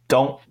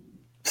 don't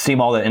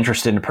seem all that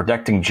interested in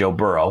protecting Joe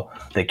Burrow.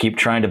 They keep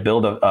trying to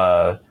build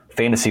a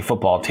fantasy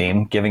football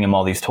team, giving him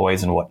all these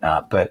toys and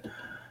whatnot. But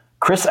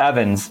Chris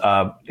Evans,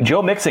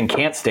 Joe Mixon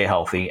can't stay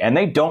healthy, and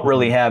they don't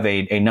really have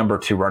a number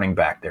 2 running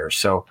back there.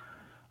 So,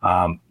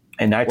 and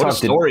I what a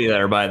story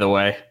there, by the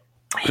way.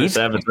 Chris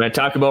Evans. When I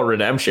talk about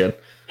redemption,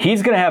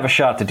 he's going to have a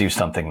shot to do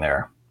something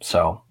there.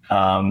 So,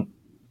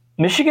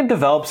 Michigan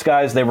develops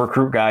guys, they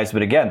recruit guys,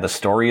 but again, the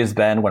story has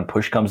been when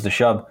push comes to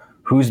shove,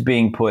 who's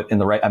being put in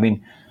the right. I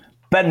mean,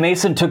 Ben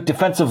Mason took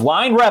defensive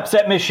line reps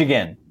at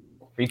Michigan.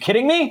 Are you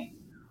kidding me?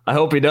 I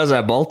hope he does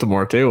at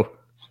Baltimore, too.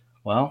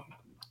 Well,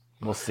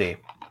 we'll see.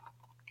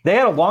 They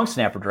had a long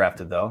snapper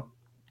drafted, though.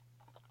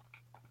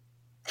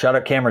 Shout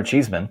out Cameron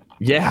Cheeseman.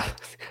 Yeah.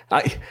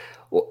 I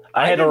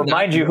had to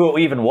remind you who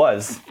it even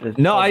was.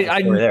 No,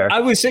 I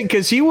was saying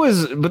because he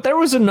was, but there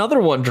was another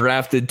one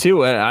drafted,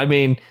 too. I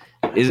mean,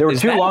 there were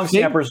 2 long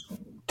snappers.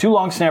 2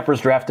 long snappers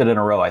drafted in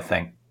a row, I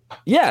think.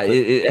 Yeah,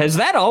 has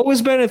that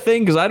always been a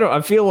thing? Because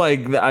I feel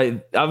like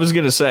I was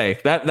gonna say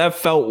that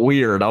felt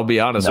weird. I'll be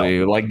honest with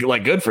you. Like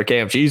good for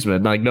Cam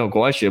Cheeseman, no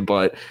question.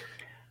 But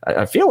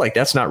I feel like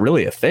that's not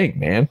really a thing,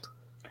 man.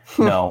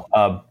 No.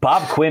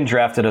 Bob Quinn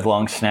drafted a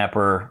long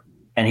snapper,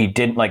 and he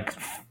didn't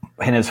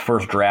in his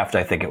first draft,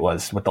 I think it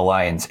was, with the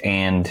Lions,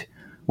 and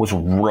was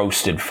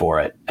roasted for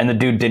it. And the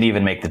dude didn't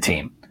even make the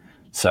team.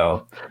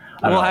 So,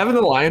 haven't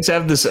the Lions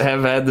have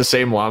had the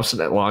same long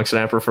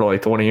snapper for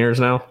like 20 years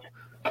now?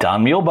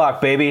 Don Muehlbach,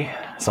 baby.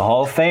 It's a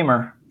Hall of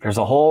Famer. There's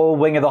a whole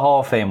wing of the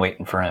Hall of Fame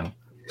waiting for him.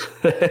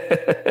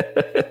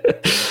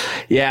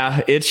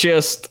 Yeah, it's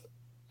just,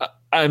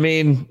 I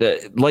mean,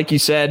 like you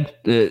said,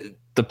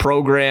 the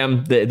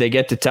program, they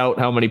get to tout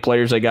how many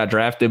players they got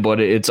drafted, but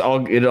it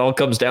all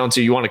comes down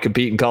to, you want to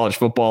compete in college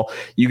football,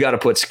 you got to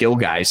put skill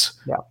guys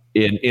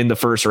in the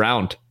first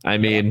round. I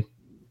mean,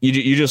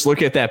 you just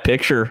look at that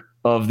picture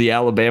of the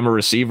Alabama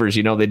receivers.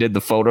 You know, they did the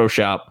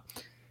Photoshop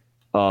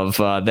of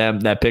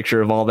that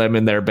picture of all them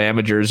in their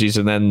Bama jerseys,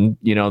 and then,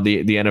 you know,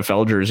 the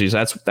NFL jerseys.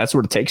 That's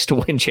what it takes to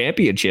win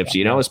championships,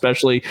 you know,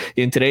 especially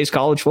in today's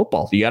college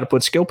football. You got to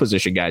put skill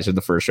position guys in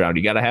the first round.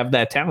 You got to have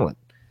that talent.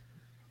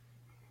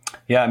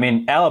 Yeah, I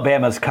mean,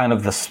 Alabama's kind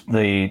of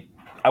the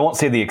I won't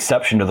say the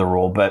exception to the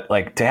rule, but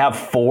like, to have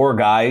 4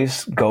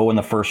 guys go in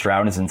the first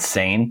round is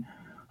insane.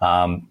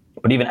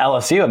 But even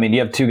LSU, I mean, you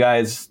have 2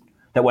 guys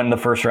that went in the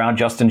first round,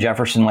 Justin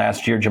Jefferson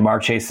last year,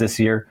 Jamar Chase this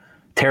year.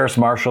 Terrace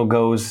Marshall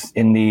goes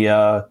in the,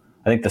 I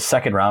think, the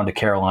second round to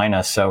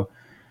Carolina. So,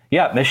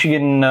 yeah,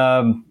 Michigan,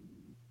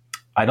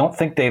 I don't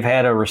think they've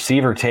had a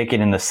receiver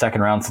taken in the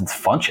second round since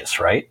Funchess,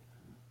 right?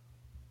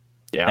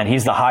 Yeah. And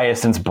he's the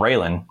highest since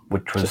Braylon,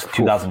 which was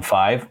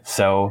 2005.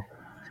 So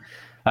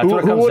that's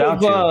what it comes down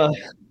to.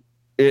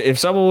 If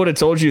someone would have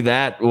told you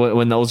that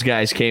when those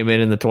guys came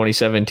in the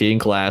 2017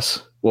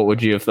 class, what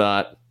would you have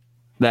thought?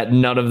 That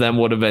none of them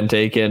would have been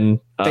taken.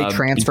 They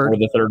transferred before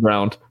the third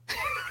round.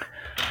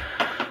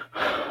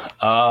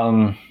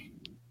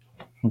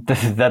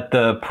 That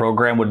the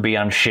program would be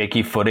on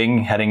shaky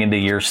footing heading into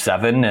year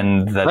 7,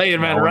 and that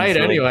right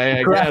anyway,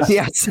 I guess.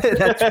 Yes,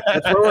 that's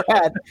where we're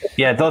at.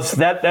 Yeah,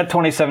 that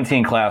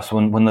 2017 class,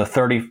 when the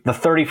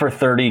 30 for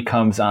 30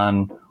 comes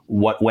on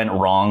what went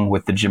wrong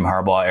with the Jim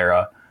Harbaugh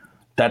era,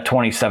 that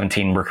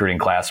 2017 recruiting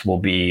class will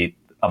be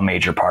a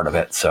major part of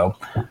it. So,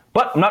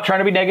 but I'm not trying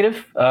to be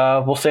negative.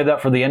 We'll save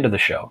that for the end of the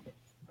show.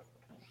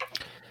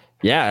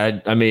 Yeah,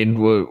 I mean,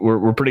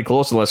 we're pretty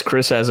close, unless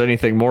Chris has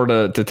anything more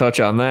to touch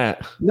on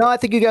that. No, I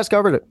think you guys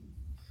covered it.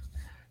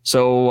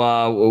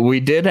 So we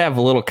did have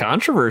a little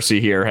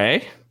controversy here,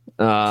 hey?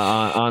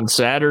 On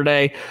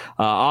Saturday.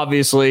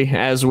 Obviously,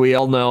 as we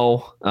all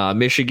know,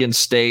 Michigan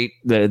State,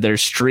 their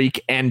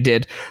streak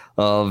ended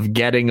of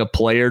getting a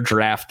player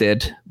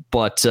drafted.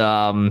 But,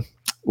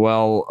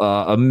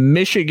 a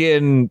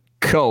Michigan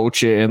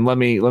coach, and let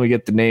me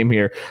get the name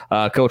here,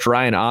 Coach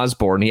Ryan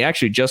Osborne, he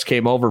actually just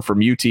came over from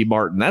UT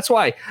Martin. That's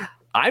why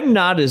I'm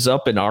not as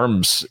up in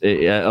arms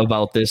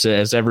about this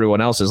as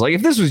everyone else is. Like,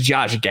 if this was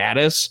Josh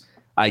Gaddis,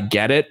 I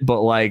get it,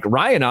 but like,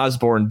 Ryan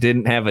Osborne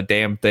didn't have a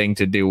damn thing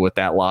to do with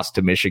that loss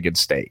to Michigan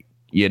State.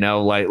 You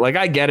know, like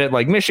I get it,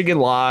 like Michigan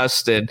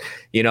lost, and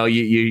you know,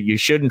 you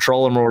shouldn't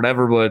troll him or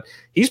whatever, but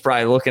he's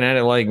probably looking at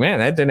it like, man,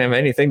 that didn't have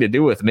anything to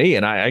do with me.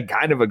 And I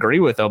kind of agree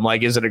with him.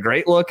 Like, is it a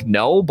great look?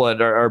 No, but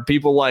are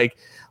people like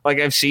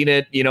I've seen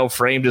it, you know,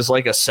 framed as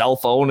like a cell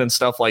phone and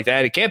stuff like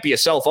that. It can't be a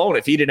cell phone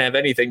if he didn't have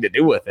anything to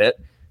do with it,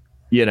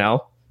 you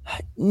know?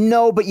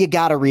 No, but you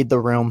got to read the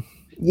room.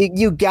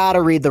 You got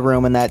to read the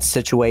room in that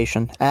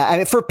situation. I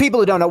mean, for people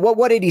who don't know,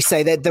 what did he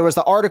say? That there was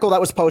the article that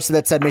was posted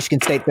that said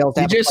Michigan State failed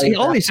to have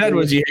all he said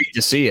was, you hate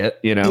to see it,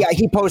 you know? Yeah,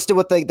 he posted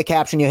with the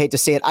caption, you hate to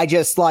see it. I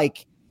just,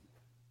 like,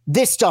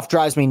 this stuff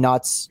drives me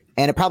nuts,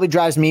 and it probably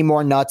drives me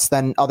more nuts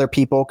than other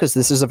people because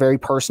this is a very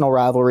personal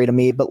rivalry to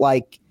me. But,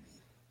 like,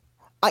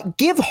 I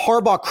give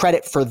Harbaugh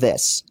credit for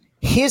this.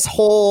 His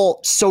whole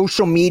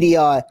social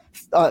media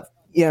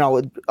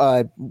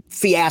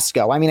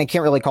fiasco. I mean, I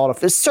can't really call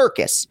it a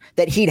circus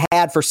that he'd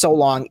had for so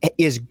long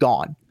is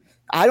gone.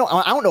 I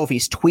don't know if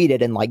he's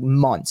tweeted in like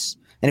months.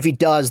 And if he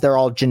does, they're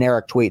all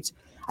generic tweets.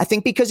 I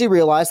think because he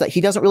realized that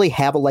he doesn't really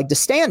have a leg to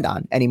stand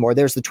on anymore.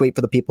 There's the tweet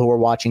for the people who are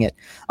watching it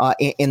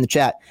in the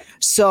chat.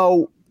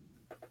 So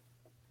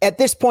at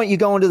this point, you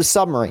go into the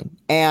submarine,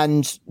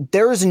 and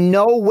there's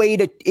no way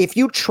to, if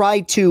you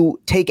try to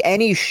take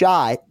any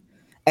shot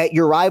at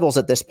your rivals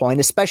at this point,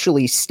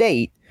 especially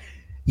State,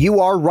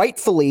 you are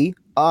rightfully,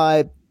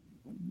 clap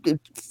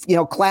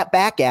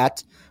back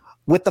at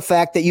with the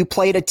fact that you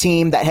played a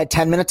team that had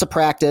 10 minutes of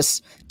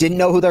practice, didn't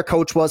know who their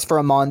coach was for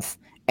a month,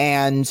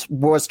 and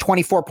was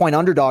 24-point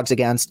underdogs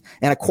against,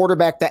 and a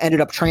quarterback that ended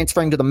up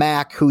transferring to the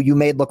MAC, who you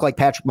made look like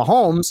Patrick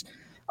Mahomes.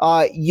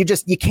 You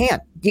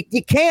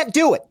can't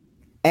do it.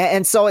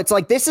 And so it's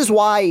like, this is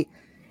why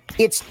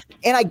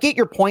and I get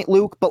your point,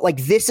 Luke, but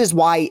like, this is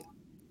why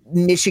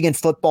Michigan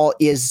football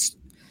is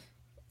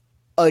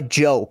a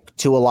joke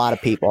to a lot of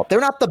people.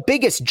 They're not the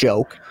biggest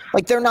joke.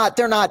 Like, they're not,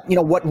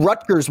 what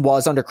Rutgers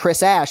was under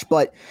Chris Ash,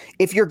 but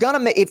if you're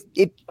going to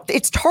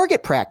it's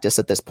target practice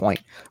at this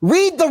point.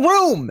 Read the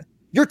room.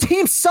 Your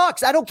team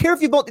sucks. I don't care if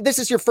this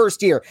is your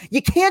first year.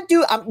 You can't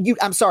do,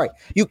 I'm sorry.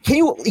 You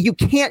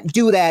can't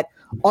do that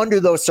under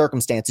those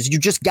circumstances. You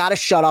just got to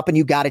shut up and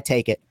you got to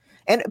take it.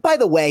 And by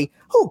the way,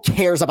 who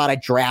cares about a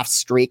draft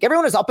streak?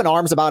 Everyone is up in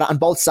arms about it on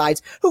both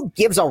sides. Who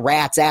gives a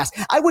rat's ass?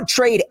 I would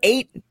trade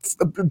 8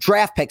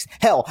 draft picks.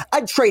 Hell,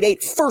 I'd trade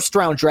 8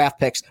 first-round draft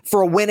picks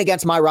for a win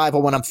against my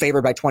rival when I'm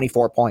favored by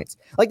 24 points.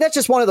 Like, that's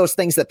just one of those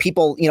things that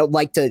people,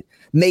 like to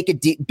make a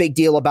big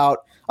deal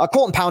about.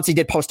 Colton Pouncey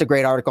did post a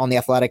great article on The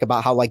Athletic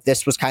about how, like,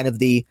 this was kind of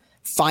the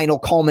final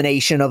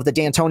culmination of the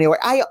D'Antonio.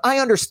 I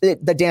understand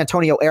the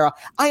D'Antonio era.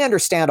 I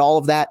understand all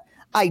of that.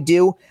 I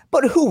do.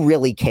 But who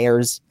really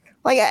cares?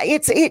 Like,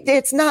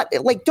 it's not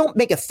like, don't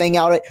make a thing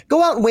out of it.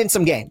 Go out and win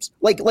some games.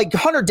 Like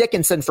Hunter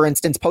Dickinson, for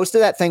instance,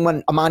 posted that thing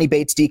when Amani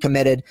Bates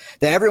decommitted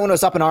that everyone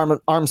was up in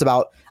arms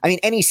about. I mean,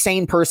 any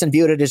sane person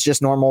viewed it as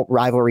just normal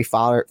rivalry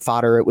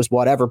fodder. It was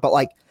whatever. But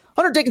like,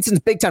 Hunter Dickinson's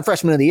Big Ten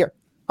Freshman of the Year.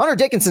 Hunter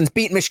Dickinson's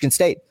beat Michigan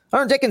State.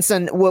 Hunter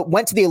Dickinson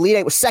went to the Elite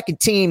Eight, was second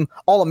team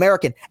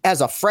All-American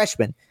as a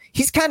freshman.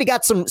 He's kind of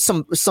got some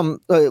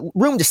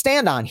room to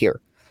stand on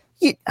here.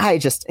 It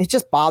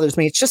just bothers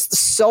me. It's just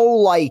so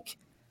like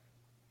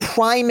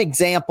prime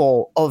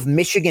example of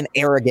Michigan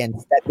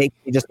arrogance that makes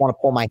me just want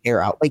to pull my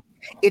hair out. Like,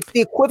 it's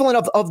the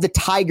equivalent of the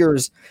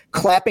Tigers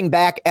clapping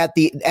back at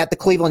the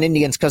Cleveland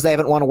Indians because they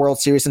haven't won a World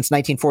Series since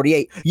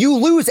 1948. You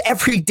lose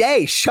every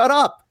day. Shut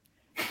up.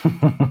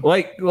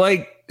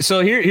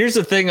 So here's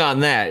the thing on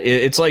that.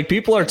 It's like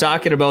people are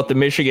talking about the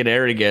Michigan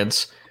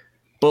arrogance,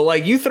 but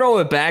like you throw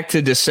it back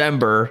to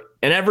December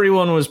and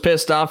everyone was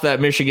pissed off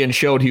that Michigan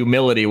showed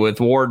humility with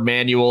Ward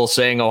Manuel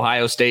saying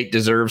Ohio State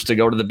deserves to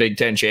go to the Big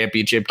Ten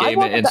championship game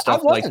and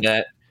stuff like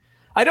that.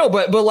 I know,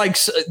 but like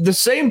the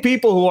same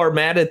people who are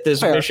mad at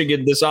this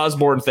this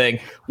Osborne thing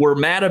were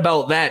mad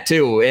about that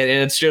too. And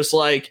it's just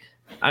like,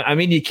 I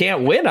mean, you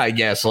can't win, I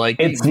guess. Like,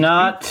 it's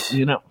not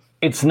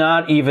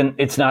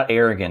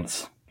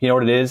arrogance. You know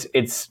what it is?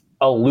 It's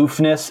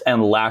aloofness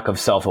and lack of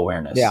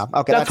self-awareness. Yeah,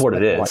 okay, that's what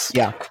it is.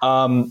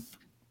 Point.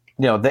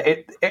 Yeah.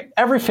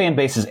 Every fan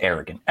base is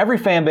arrogant. Every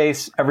fan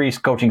base, every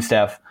coaching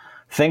staff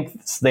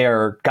thinks they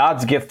are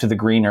God's gift to the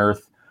green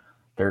earth.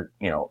 They're,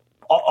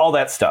 all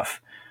that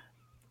stuff.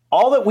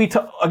 All that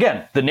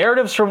again, the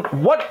narratives from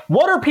what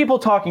are people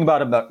talking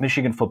about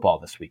Michigan football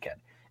this weekend?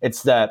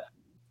 It's that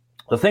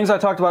the things I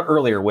talked about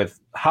earlier with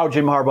how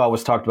Jim Harbaugh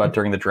was talked about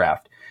during the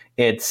draft.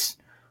 It's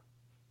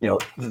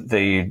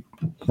the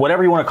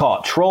whatever you want to call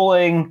it,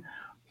 trolling,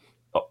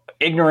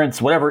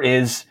 ignorance, whatever it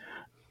is.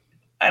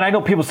 And I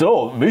know people say,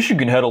 oh,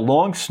 Michigan had a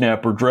long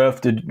snapper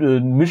drafted.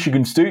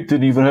 Michigan State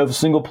didn't even have a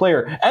single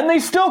player. And they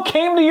still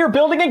came to your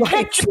building and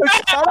kicked your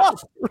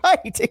ass.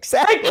 Right,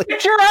 exactly. They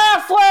kicked your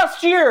ass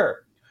last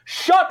year.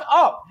 Shut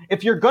up.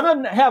 If you're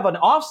going to have an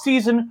off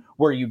season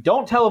where you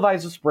don't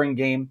televise a spring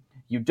game,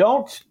 you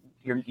don't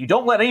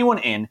let anyone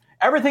in,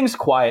 everything's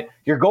quiet,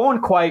 you're going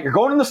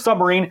in the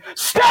submarine,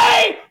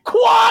 stay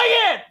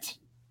quiet!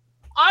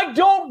 I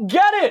don't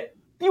get it.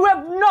 You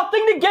have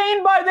nothing to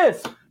gain by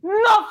this.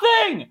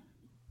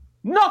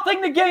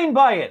 Nothing to gain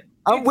by it.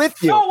 I'm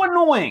with you. It's so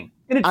annoying.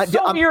 And it's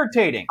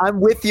irritating. I'm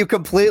with you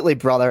completely,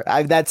 brother.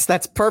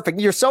 That's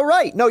perfect. You're so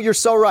right. No, you're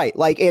so right.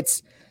 Like,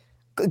 it's...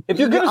 If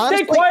you're going to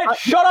stay quiet,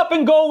 shut up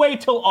and go away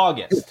till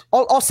August.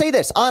 I'll say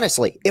this,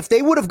 honestly. If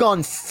they would have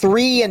gone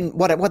 3 and...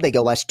 What'd they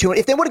go last? 2?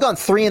 If they would have gone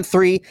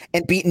 3-3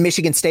 and beaten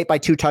Michigan State by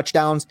 2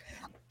 touchdowns,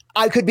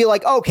 I could be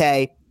like,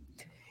 okay,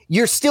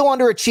 you're still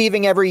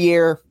underachieving every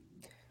year.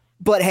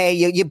 But hey,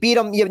 you beat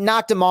them, you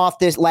knocked them off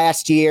this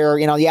last year.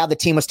 The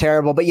team was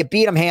terrible, but you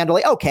beat them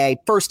handily. Okay,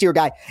 first year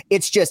guy.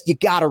 It's just, you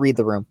got to read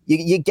the room.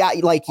 You got,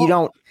 like, you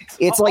don't.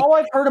 It's like all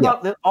I've heard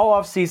about all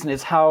off season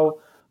is how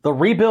the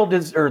rebuild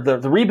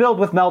the rebuild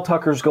with Mel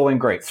Tucker's going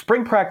great.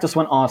 Spring practice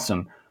went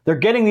awesome. They're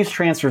getting these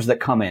transfers that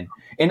come in,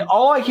 and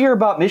all I hear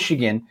about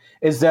Michigan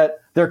is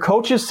that their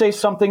coaches say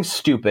something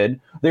stupid.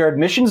 Their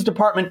admissions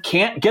department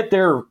can't get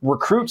their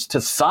recruits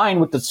to sign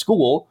with the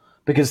school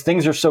because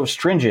things are so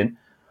stringent.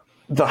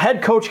 The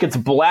head coach gets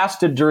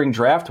blasted during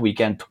draft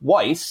weekend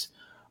twice.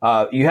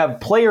 You have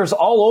players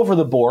all over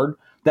the board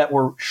that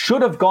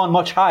should have gone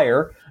much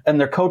higher, and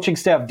their coaching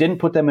staff didn't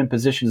put them in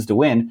positions to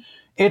win.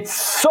 It's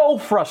so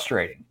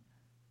frustrating.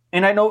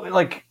 And I know,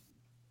 like,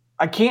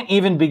 I can't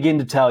even begin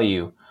to tell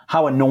you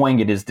how annoying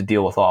it is to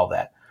deal with all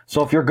that.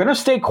 So if you're going to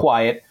stay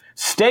quiet.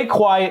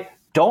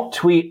 Don't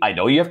tweet. I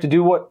know you have to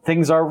do what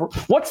things are.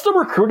 What's the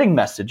recruiting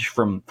message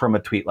from a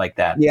tweet like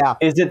that? Yeah.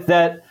 Is it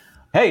that,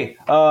 hey,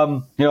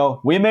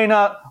 we may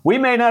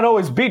not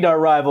always beat our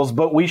rivals,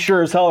 but we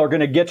sure as hell are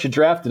going to get you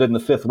drafted in the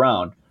 5th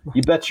round.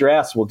 You bet your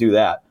ass we'll do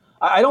that.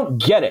 I don't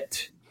get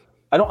it.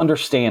 I don't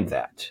understand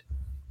that.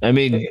 I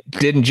mean,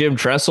 didn't Jim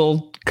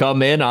Tressel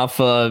come in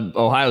off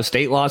Ohio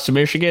State loss to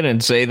Michigan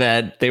and say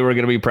that they were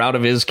going to be proud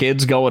of his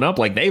kids going up?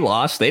 Like, they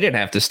lost. They didn't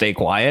have to stay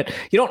quiet.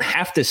 You don't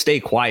have to stay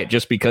quiet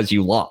just because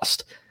you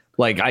lost.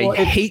 Like, I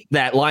hate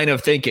that line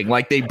of thinking.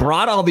 Like, they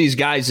brought all these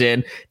guys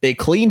in. They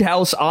cleaned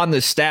house on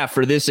the staff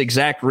for this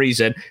exact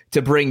reason,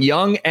 to bring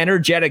young,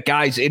 energetic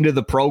guys into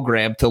the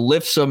program to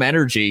lift some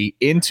energy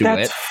into it.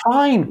 That's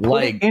fine.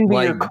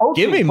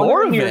 Give me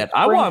more of it.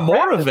 I want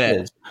more of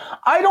it.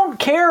 I don't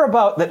care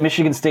about that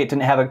Michigan State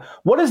didn't have a...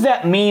 What does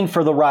that mean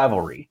for the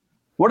rivalry?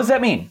 What does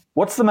that mean?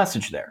 What's the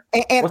message there?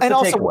 And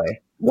also, takeaway?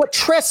 What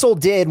Tressel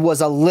did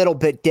was a little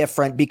bit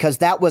different because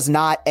that was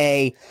not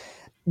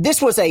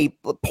this was a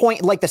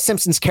point like the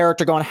Simpsons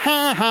character going,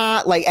 ha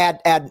ha, like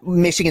at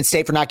Michigan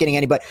State for not getting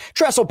anybody.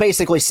 Tressel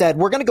basically said,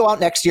 we're going to go out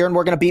next year and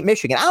we're going to beat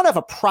Michigan. I don't have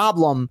a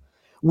problem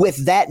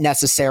with that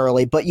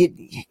necessarily, but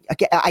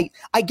I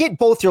get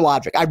both your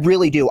logic. I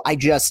really do.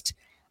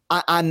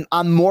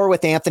 I'm more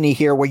with Anthony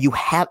here where you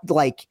have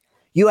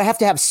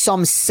to have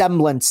some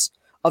semblance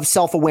of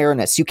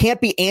self-awareness. You can't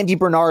be Andy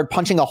Bernard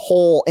punching a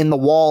hole in the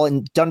wall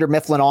in Dunder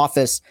Mifflin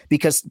office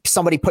because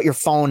somebody put your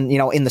phone,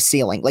 in the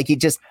ceiling. Like you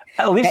just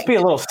at least be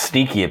a little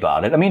sneaky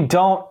about it. I mean,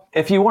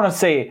 if you want to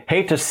say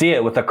hate to see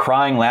it with a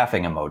crying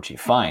laughing emoji,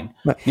 fine.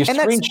 You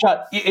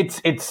screenshot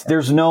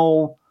there's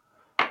no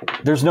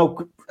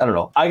I don't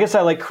know. I guess I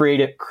like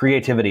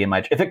creativity in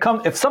my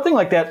if something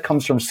like that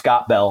comes from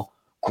Scott Bell,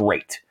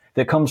 great.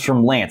 If it comes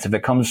from Lance, if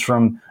it comes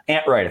from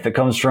Ant Wright, if it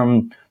comes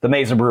from the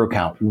Mesa Brew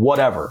account,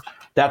 whatever.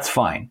 That's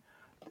fine.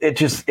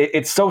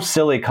 It's so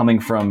silly coming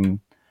from.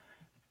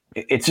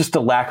 It's just a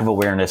lack of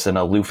awareness and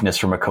aloofness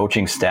from a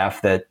coaching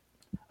staff that,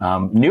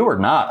 new or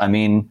not. I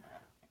mean,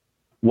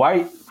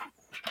 why?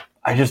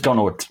 I just don't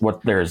know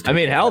what there is. I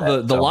mean, hell,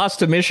 the loss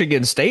to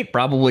Michigan State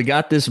probably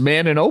got this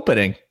man an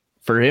opening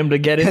for him to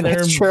get in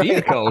there and be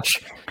a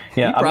coach.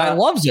 Yeah, he probably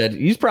loves it.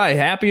 He's probably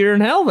happier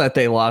than hell that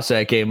they lost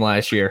that game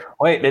last year.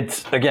 Wait,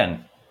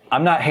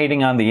 I'm not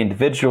hating on the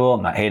individual.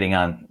 I'm not hating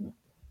on.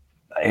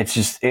 It's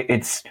just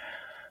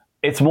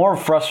it's more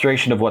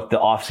frustration of what the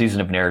offseason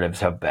of narratives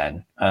have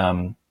been.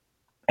 And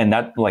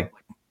that's what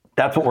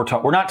we're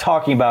talking. We're not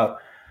talking about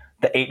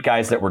the 8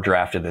 guys that were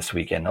drafted this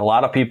weekend. A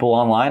lot of people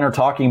online are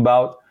talking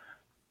about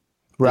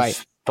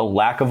the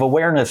lack of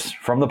awareness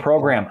from the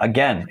program.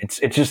 Again, it's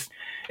just,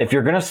 if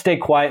you're going to stay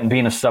quiet and be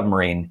in a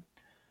submarine,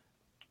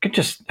 you could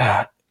just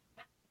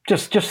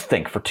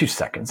think for 2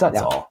 seconds. That's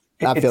all.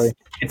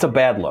 It's a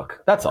bad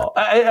look. That's all.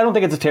 I don't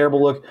think it's a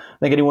terrible look. I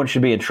think anyone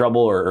should be in trouble,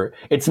 or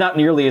it's not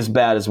nearly as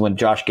bad as when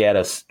Josh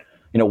Gaddis,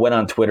 went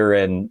on Twitter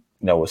and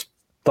was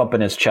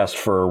thumping his chest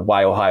for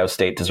why Ohio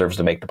State deserves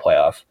to make the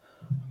playoff.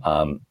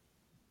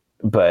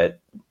 But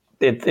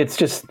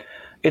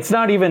it's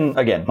not even.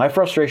 Again, my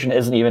frustration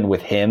isn't even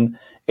with him.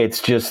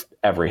 It's just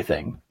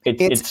everything.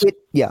 It's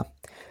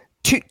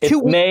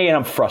May, and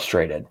I'm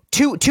frustrated.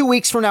 2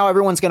 weeks from now,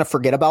 everyone's going to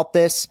forget about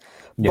this.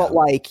 Yeah.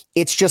 But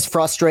it's just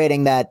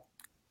frustrating that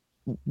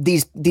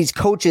these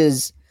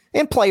coaches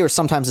and players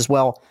sometimes as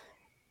well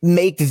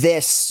make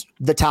this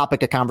the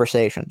topic of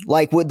conversation.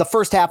 Like with the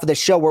first half of the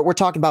show where we're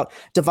talking about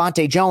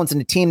Devontae Jones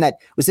and a team that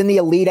was in the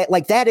Elite,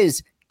 that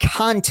is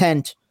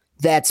content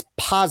that's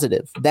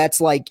positive.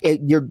 That's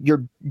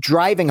you're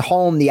driving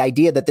home the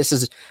idea that this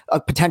is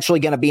potentially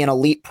going to be an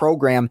elite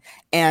program.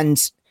 And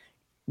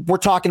we're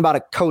talking about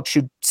a coach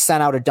who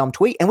sent out a dumb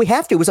tweet, and we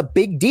have to. It was a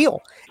big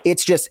deal.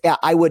 It's just,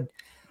 it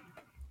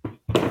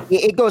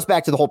goes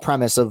back to the whole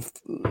premise of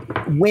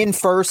win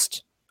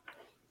first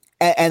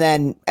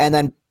and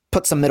then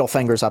put some middle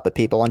fingers up at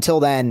people. Until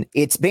then,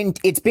 it's been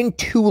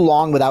too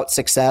long without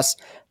success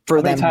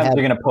for them. How many times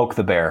are going to poke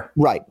the bear?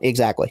 Right.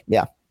 Exactly.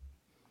 Yeah.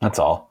 That's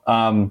all.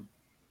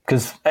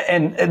 Because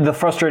the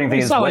frustrating thing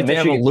is like they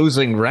have a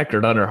losing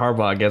record under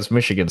Harbaugh against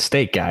Michigan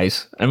State,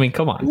 guys. I mean,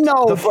 come on.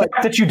 No, the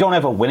fact that you don't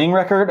have a winning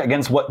record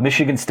against what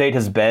Michigan State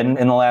has been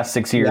in the last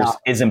 6 years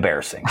is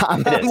embarrassing.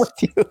 I'm with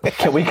you.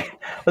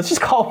 Let's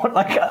just call it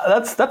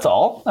that's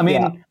all. I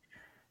mean,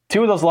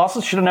 2 of those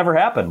losses should have never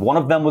happened. One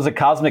of them was a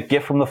cosmic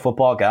gift from the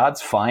football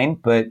gods, fine,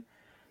 but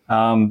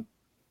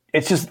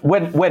it's just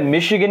when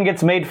Michigan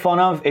gets made fun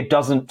of, it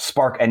doesn't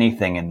spark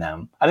anything in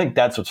them. I think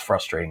that's what's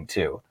frustrating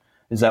too.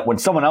 Is that when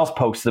someone else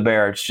pokes the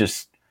bear, it's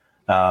just,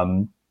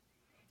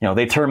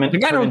 they turn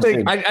it.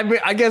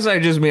 I guess I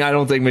just mean I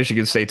don't think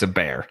Michigan State's a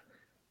bear.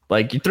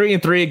 Like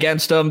 3-3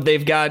 against them,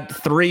 they've got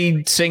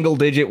 3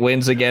 single-digit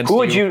wins against.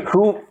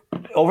 Who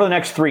over the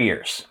next 3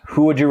 years?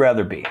 Who would you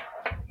rather be?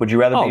 Would you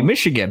rather be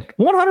Michigan?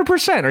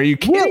 100%. Are you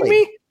kidding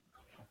me?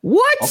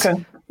 What?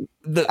 Okay.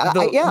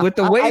 With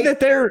the way that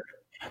they're.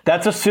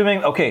 That's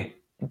assuming. Okay,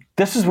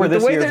 this is where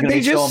this year is going to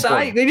be so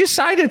important. They just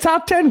signed a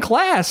top 10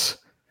 class.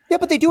 Yeah,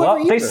 but they do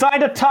every year. They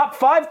signed a top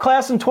 5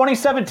 class in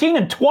 2017,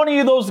 and 20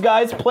 of those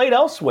guys played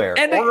elsewhere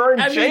or are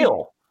in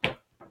jail.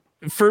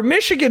 For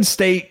Michigan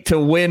State to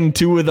win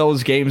 2 of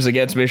those games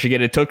against Michigan,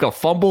 it took a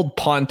fumbled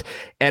punt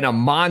and a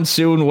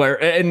monsoon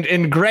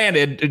and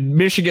granted,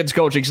 Michigan's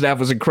coaching staff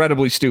was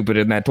incredibly stupid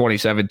in that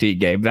 2017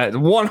 game. That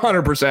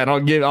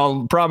 100%.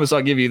 I'll promise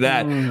I'll give you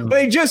that.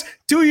 But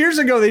 2 years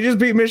ago, they just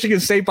beat Michigan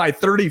State by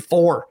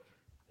 34.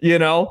 They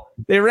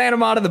ran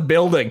them out of the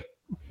building.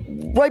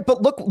 Right,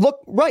 but look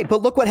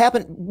what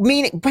happened.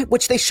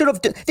 Which they should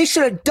have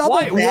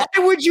doubled that.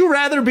 Why would you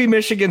rather be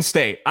Michigan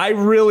State? I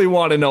really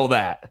want to know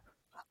that.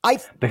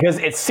 Because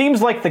it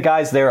seems like the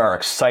guys there are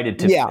excited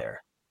to be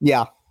there.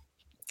 Yeah,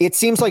 it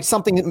seems like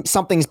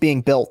something's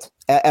being built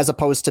as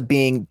opposed to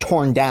being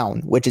torn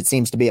down, which it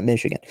seems to be at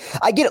Michigan.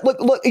 I get it.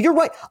 Look, you're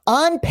right.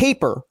 On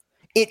paper,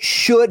 it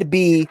should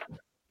be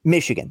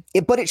Michigan.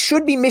 But it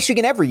should be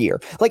Michigan every year.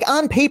 Like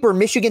on paper,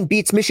 Michigan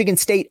beats Michigan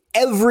State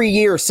every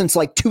year since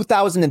like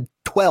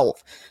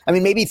 2012. I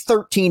mean, maybe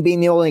 13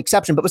 being the only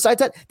exception. But besides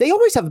that, they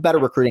always have a better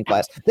recruiting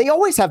class. They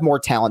always have more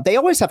talent. They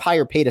always have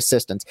higher paid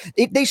assistants.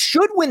 They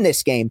should win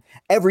this game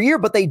every year,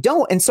 but they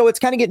don't. And so it's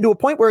kind of getting to a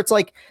point where it's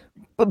like,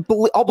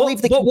 I'll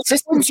believe the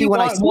consistency when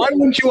I see why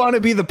wouldn't you want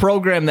to be the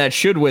program that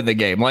should win the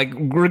game? Like,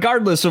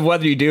 regardless of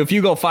whether you do, if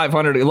you go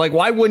 500, like,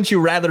 why wouldn't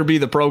you rather be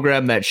the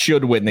program that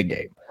should win the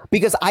game?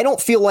 Because I don't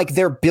feel like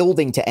they're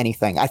building to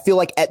anything. I feel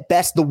like at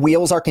best the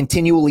wheels are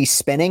continually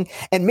spinning.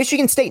 And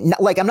Michigan State,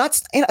 like I'm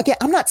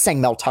not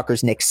saying Mel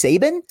Tucker's Nick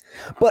Saban,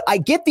 but I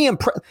get the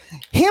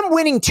him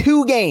winning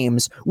 2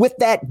 games with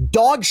that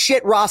dog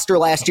shit roster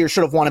last year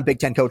should have won a Big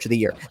Ten Coach of the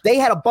Year. They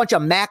had a bunch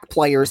of MAC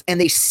players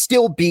and they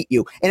still beat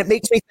you. And it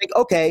makes me think,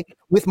 okay,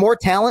 with more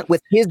talent,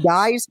 with his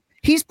guys,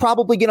 he's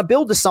probably going to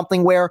build to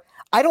something where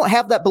I don't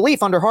have that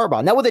belief under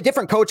Harbaugh. Now, with a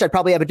different coach, I'd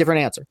probably have a different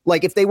answer.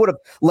 Like if they would have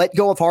let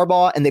go of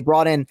Harbaugh and they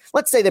brought in,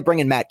 let's say they bring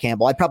in Matt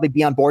Campbell, I'd probably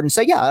be on board and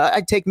say, yeah,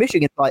 I'd take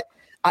Michigan. But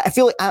I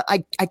feel like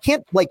I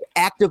can't like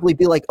actively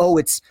be like,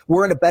 oh,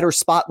 we're in a better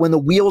spot when the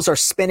wheels are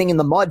spinning in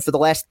the mud for the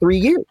last 3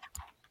 years.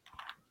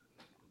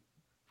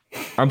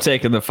 I'm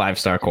taking the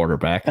 5-star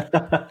quarterback.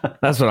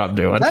 That's what I'm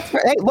doing. That's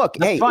hey, look,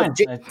 that's fine.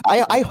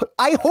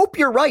 I hope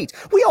you're right.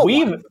 We all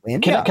win.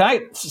 Can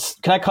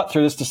I cut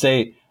through this to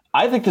say,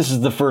 I think this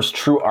is the first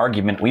true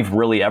argument we've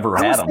really ever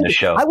had on this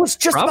show. I was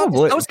just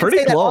probably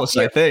pretty close.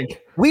 I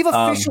think we've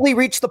officially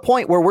reached the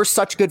point where we're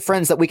such good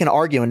friends that we can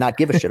argue and not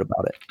give a shit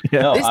about it.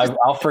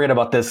 I'll forget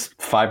about this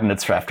 5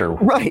 minutes after.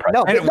 Right.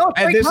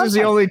 And this is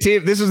the only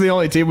team. This is the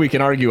only team we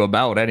can argue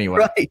about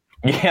anyway. Right.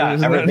 Yeah.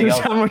 There's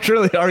not much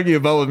really argue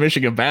about with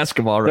Michigan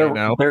basketball right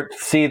now.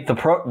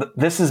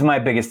 This is my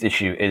biggest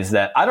issue is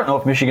that I don't know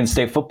if Michigan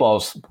State football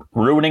is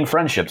ruining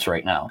friendships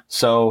right now.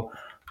 So.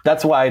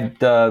 That's why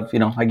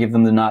I give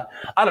them the nod.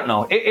 I don't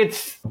know.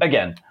 It's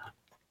again,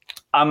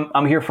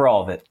 I'm here for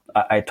all of it.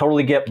 I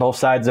totally get both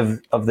sides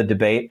of the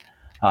debate.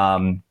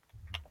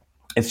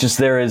 It's just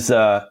there is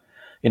Jim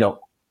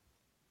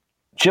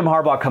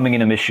Harbaugh coming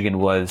into Michigan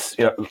was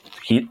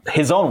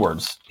his own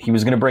words. He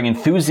was going to bring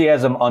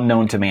enthusiasm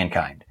unknown to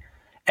mankind,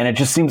 and it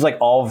just seems like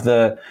all of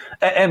the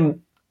and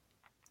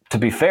to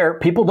be fair,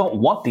 people don't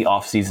want the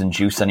offseason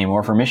juice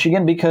anymore for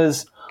Michigan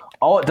because.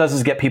 All it does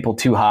is get people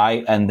too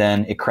high and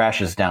then it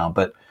crashes down.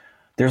 But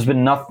there's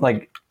been nothing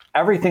like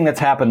everything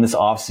that's happened this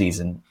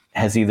offseason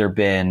has either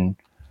been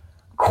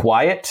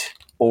quiet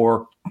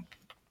or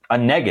a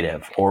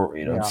negative or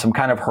some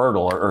kind of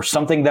hurdle or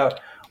something that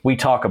we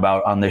talk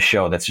about on this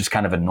show that's just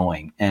kind of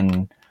annoying.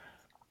 And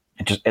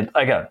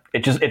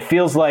it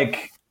feels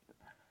like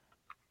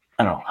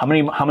I don't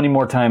know how many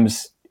more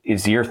times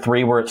is year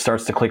 3 where it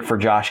starts to click for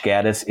Josh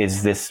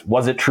Gaddis?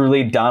 Was it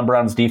truly Don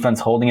Brown's defense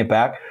holding it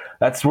back?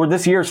 That's where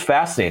this year is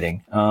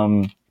fascinating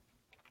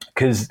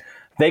because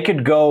they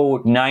could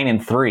go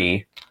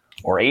 9-3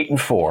 or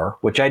 8-4,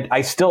 which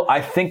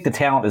I think the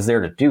talent is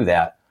there to do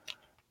that.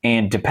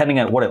 And depending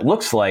on what it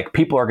looks like,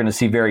 people are going to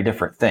see very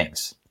different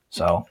things.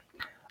 So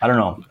I don't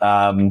know.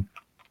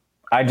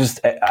 I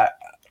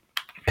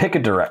pick a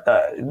direct.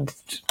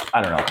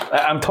 I don't know.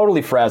 I'm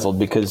totally frazzled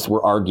because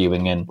we're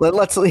arguing and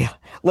let's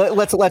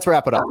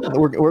wrap it up.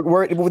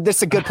 This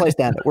is a good place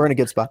to end it. We're in a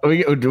good spot. Are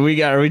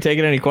we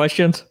taking any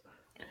questions?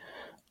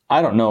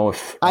 I don't know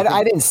if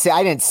I didn't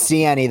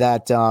see any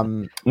that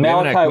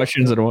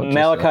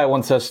Malachi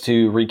wants us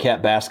to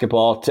recap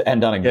basketball to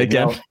end on a good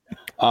note.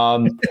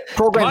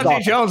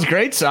 Devontae Jones,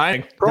 great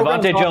signing.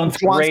 Devontae Jones,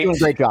 doing a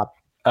great job.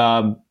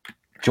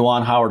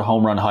 Juwan Howard,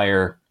 home run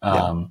hire.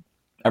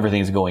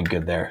 Everything's going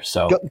good there.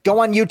 So go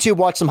on YouTube,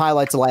 watch some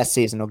highlights of last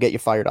season. It'll get you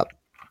fired up.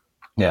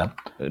 Yeah,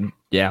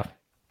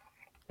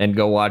 and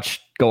go watch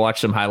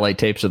some highlight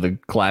tapes of the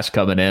class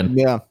coming in.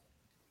 Yeah.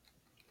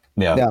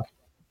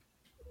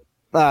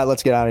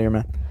 Let's get out of here,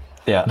 man.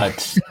 Yeah,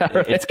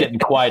 it's getting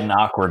quiet and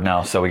awkward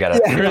now, so we got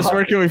to. Chris,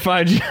 where can we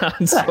find you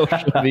on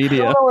social media?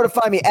 You know where to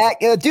find me.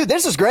 Dude,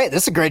 this is great.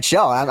 This is a great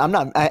show. I'm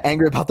not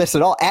angry about this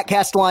at all. At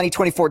Castellani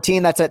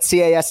 2014. That's at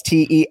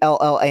CASTELLANI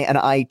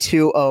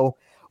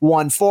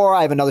 2014.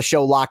 I have another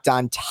show, Locked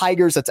On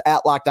Tigers. That's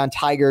at Locked On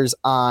Tigers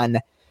on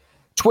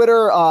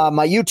Twitter.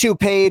 My YouTube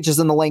page is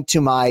in the link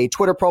to my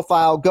Twitter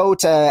profile. Go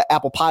to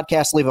Apple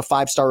Podcasts, leave a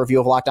 5-star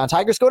review of Locked On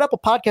Tigers. Go to Apple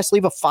Podcasts,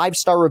 leave a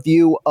 5-star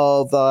review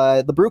of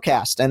the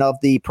Brewcast and of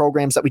the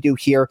programs that we do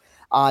here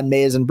on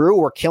Maize and Brew.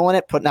 We're killing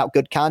it, putting out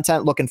good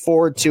content. Looking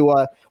forward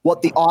to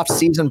what the off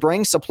season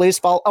brings. So please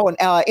follow. Oh, and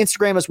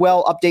Instagram as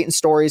well, updating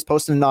stories,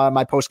 posting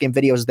my post game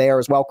videos there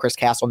as well. Chris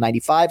Castle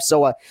 95.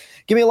 So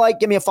give me a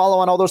like, give me a follow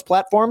on all those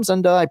platforms,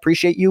 and I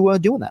appreciate you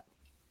doing that.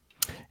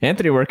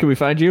 Anthony, where can we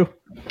find you?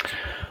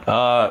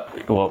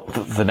 Well,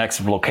 the next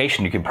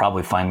location you can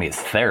probably find me is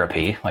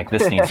therapy. Like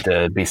this needs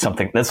to be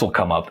something. This will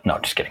come up. No,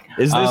 just kidding.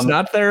 Is this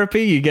not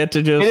therapy? You get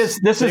to just. It is.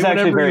 This is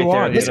actually very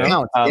therapy. This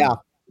counts. Yeah.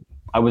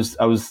 I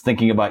was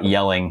thinking about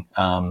yelling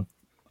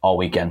all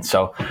weekend.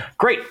 So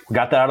great,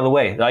 got that out of the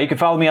way. You can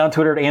follow me on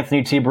Twitter at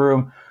Anthony T.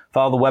 Broom.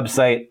 Follow the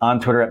website on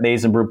Twitter at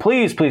Maize and Brew.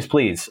 Please, please,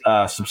 please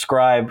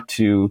subscribe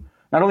to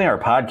not only our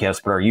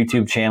podcast, but our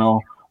YouTube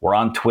channel. We're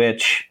on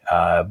Twitch,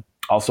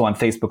 also on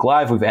Facebook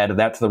Live. We've added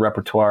that to the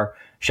repertoire.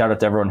 Shout out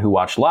to everyone who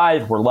watched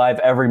live. We're live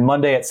every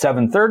Monday at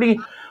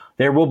 7:30.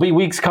 There will be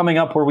weeks coming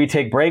up where we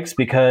take breaks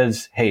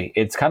because, hey,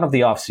 it's kind of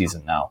the off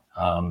season now.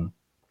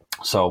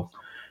 So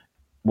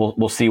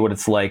we'll see what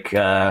it's like,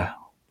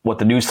 what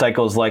the news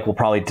cycle is like. We'll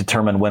probably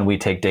determine when we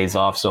take days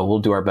off. So we'll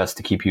do our best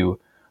to keep you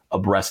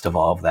abreast of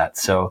all of that.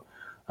 So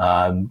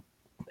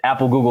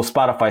Apple, Google,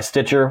 Spotify,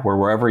 Stitcher,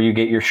 wherever you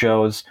get your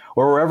shows,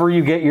 or wherever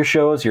you get your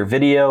shows, your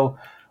video,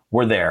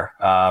 we're there.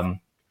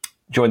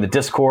 Join the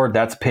Discord.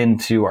 That's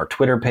pinned to our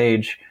Twitter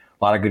page.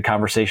 A lot of good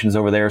conversations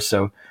over there.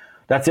 So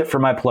that's it for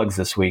my plugs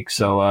this week.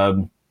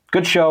 So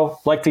good show.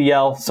 Like to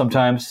yell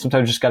sometimes.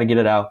 Sometimes just got to get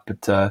it out.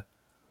 But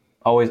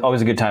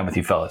always a good time with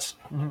you fellas.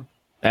 Mm-hmm.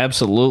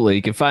 Absolutely.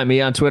 You can find me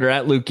on Twitter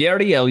at Luke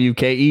Ghiardi,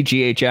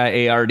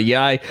 LukeGhiardi.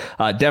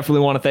 Definitely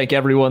want to thank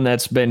everyone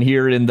that's been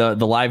here in the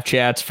live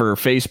chats for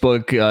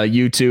Facebook,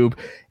 YouTube,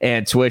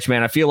 and Twitch.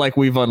 Man, I feel like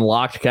we've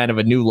unlocked kind of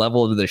a new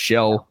level of the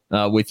show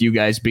with you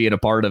guys being a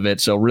part of it.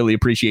 So really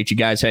appreciate you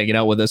guys hanging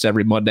out with us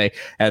every Monday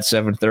at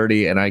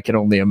 7:30. And I can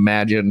only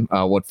imagine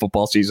what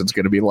football season's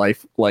going to be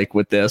like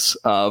with this.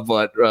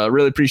 But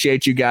really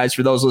appreciate you guys.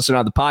 For those listening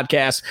on the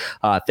podcast,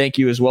 thank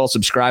you as well.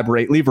 Subscribe,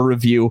 rate, leave a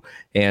review.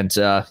 And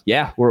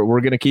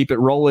we're going to keep it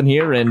rolling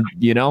here. And,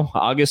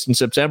 August and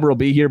September will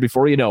be here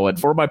before you know it.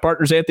 For my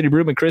partners, Anthony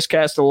Broom and Chris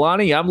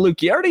Castellani, I'm Luke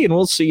Ghiardi, and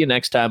we'll see you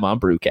next time on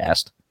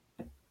Brewcast.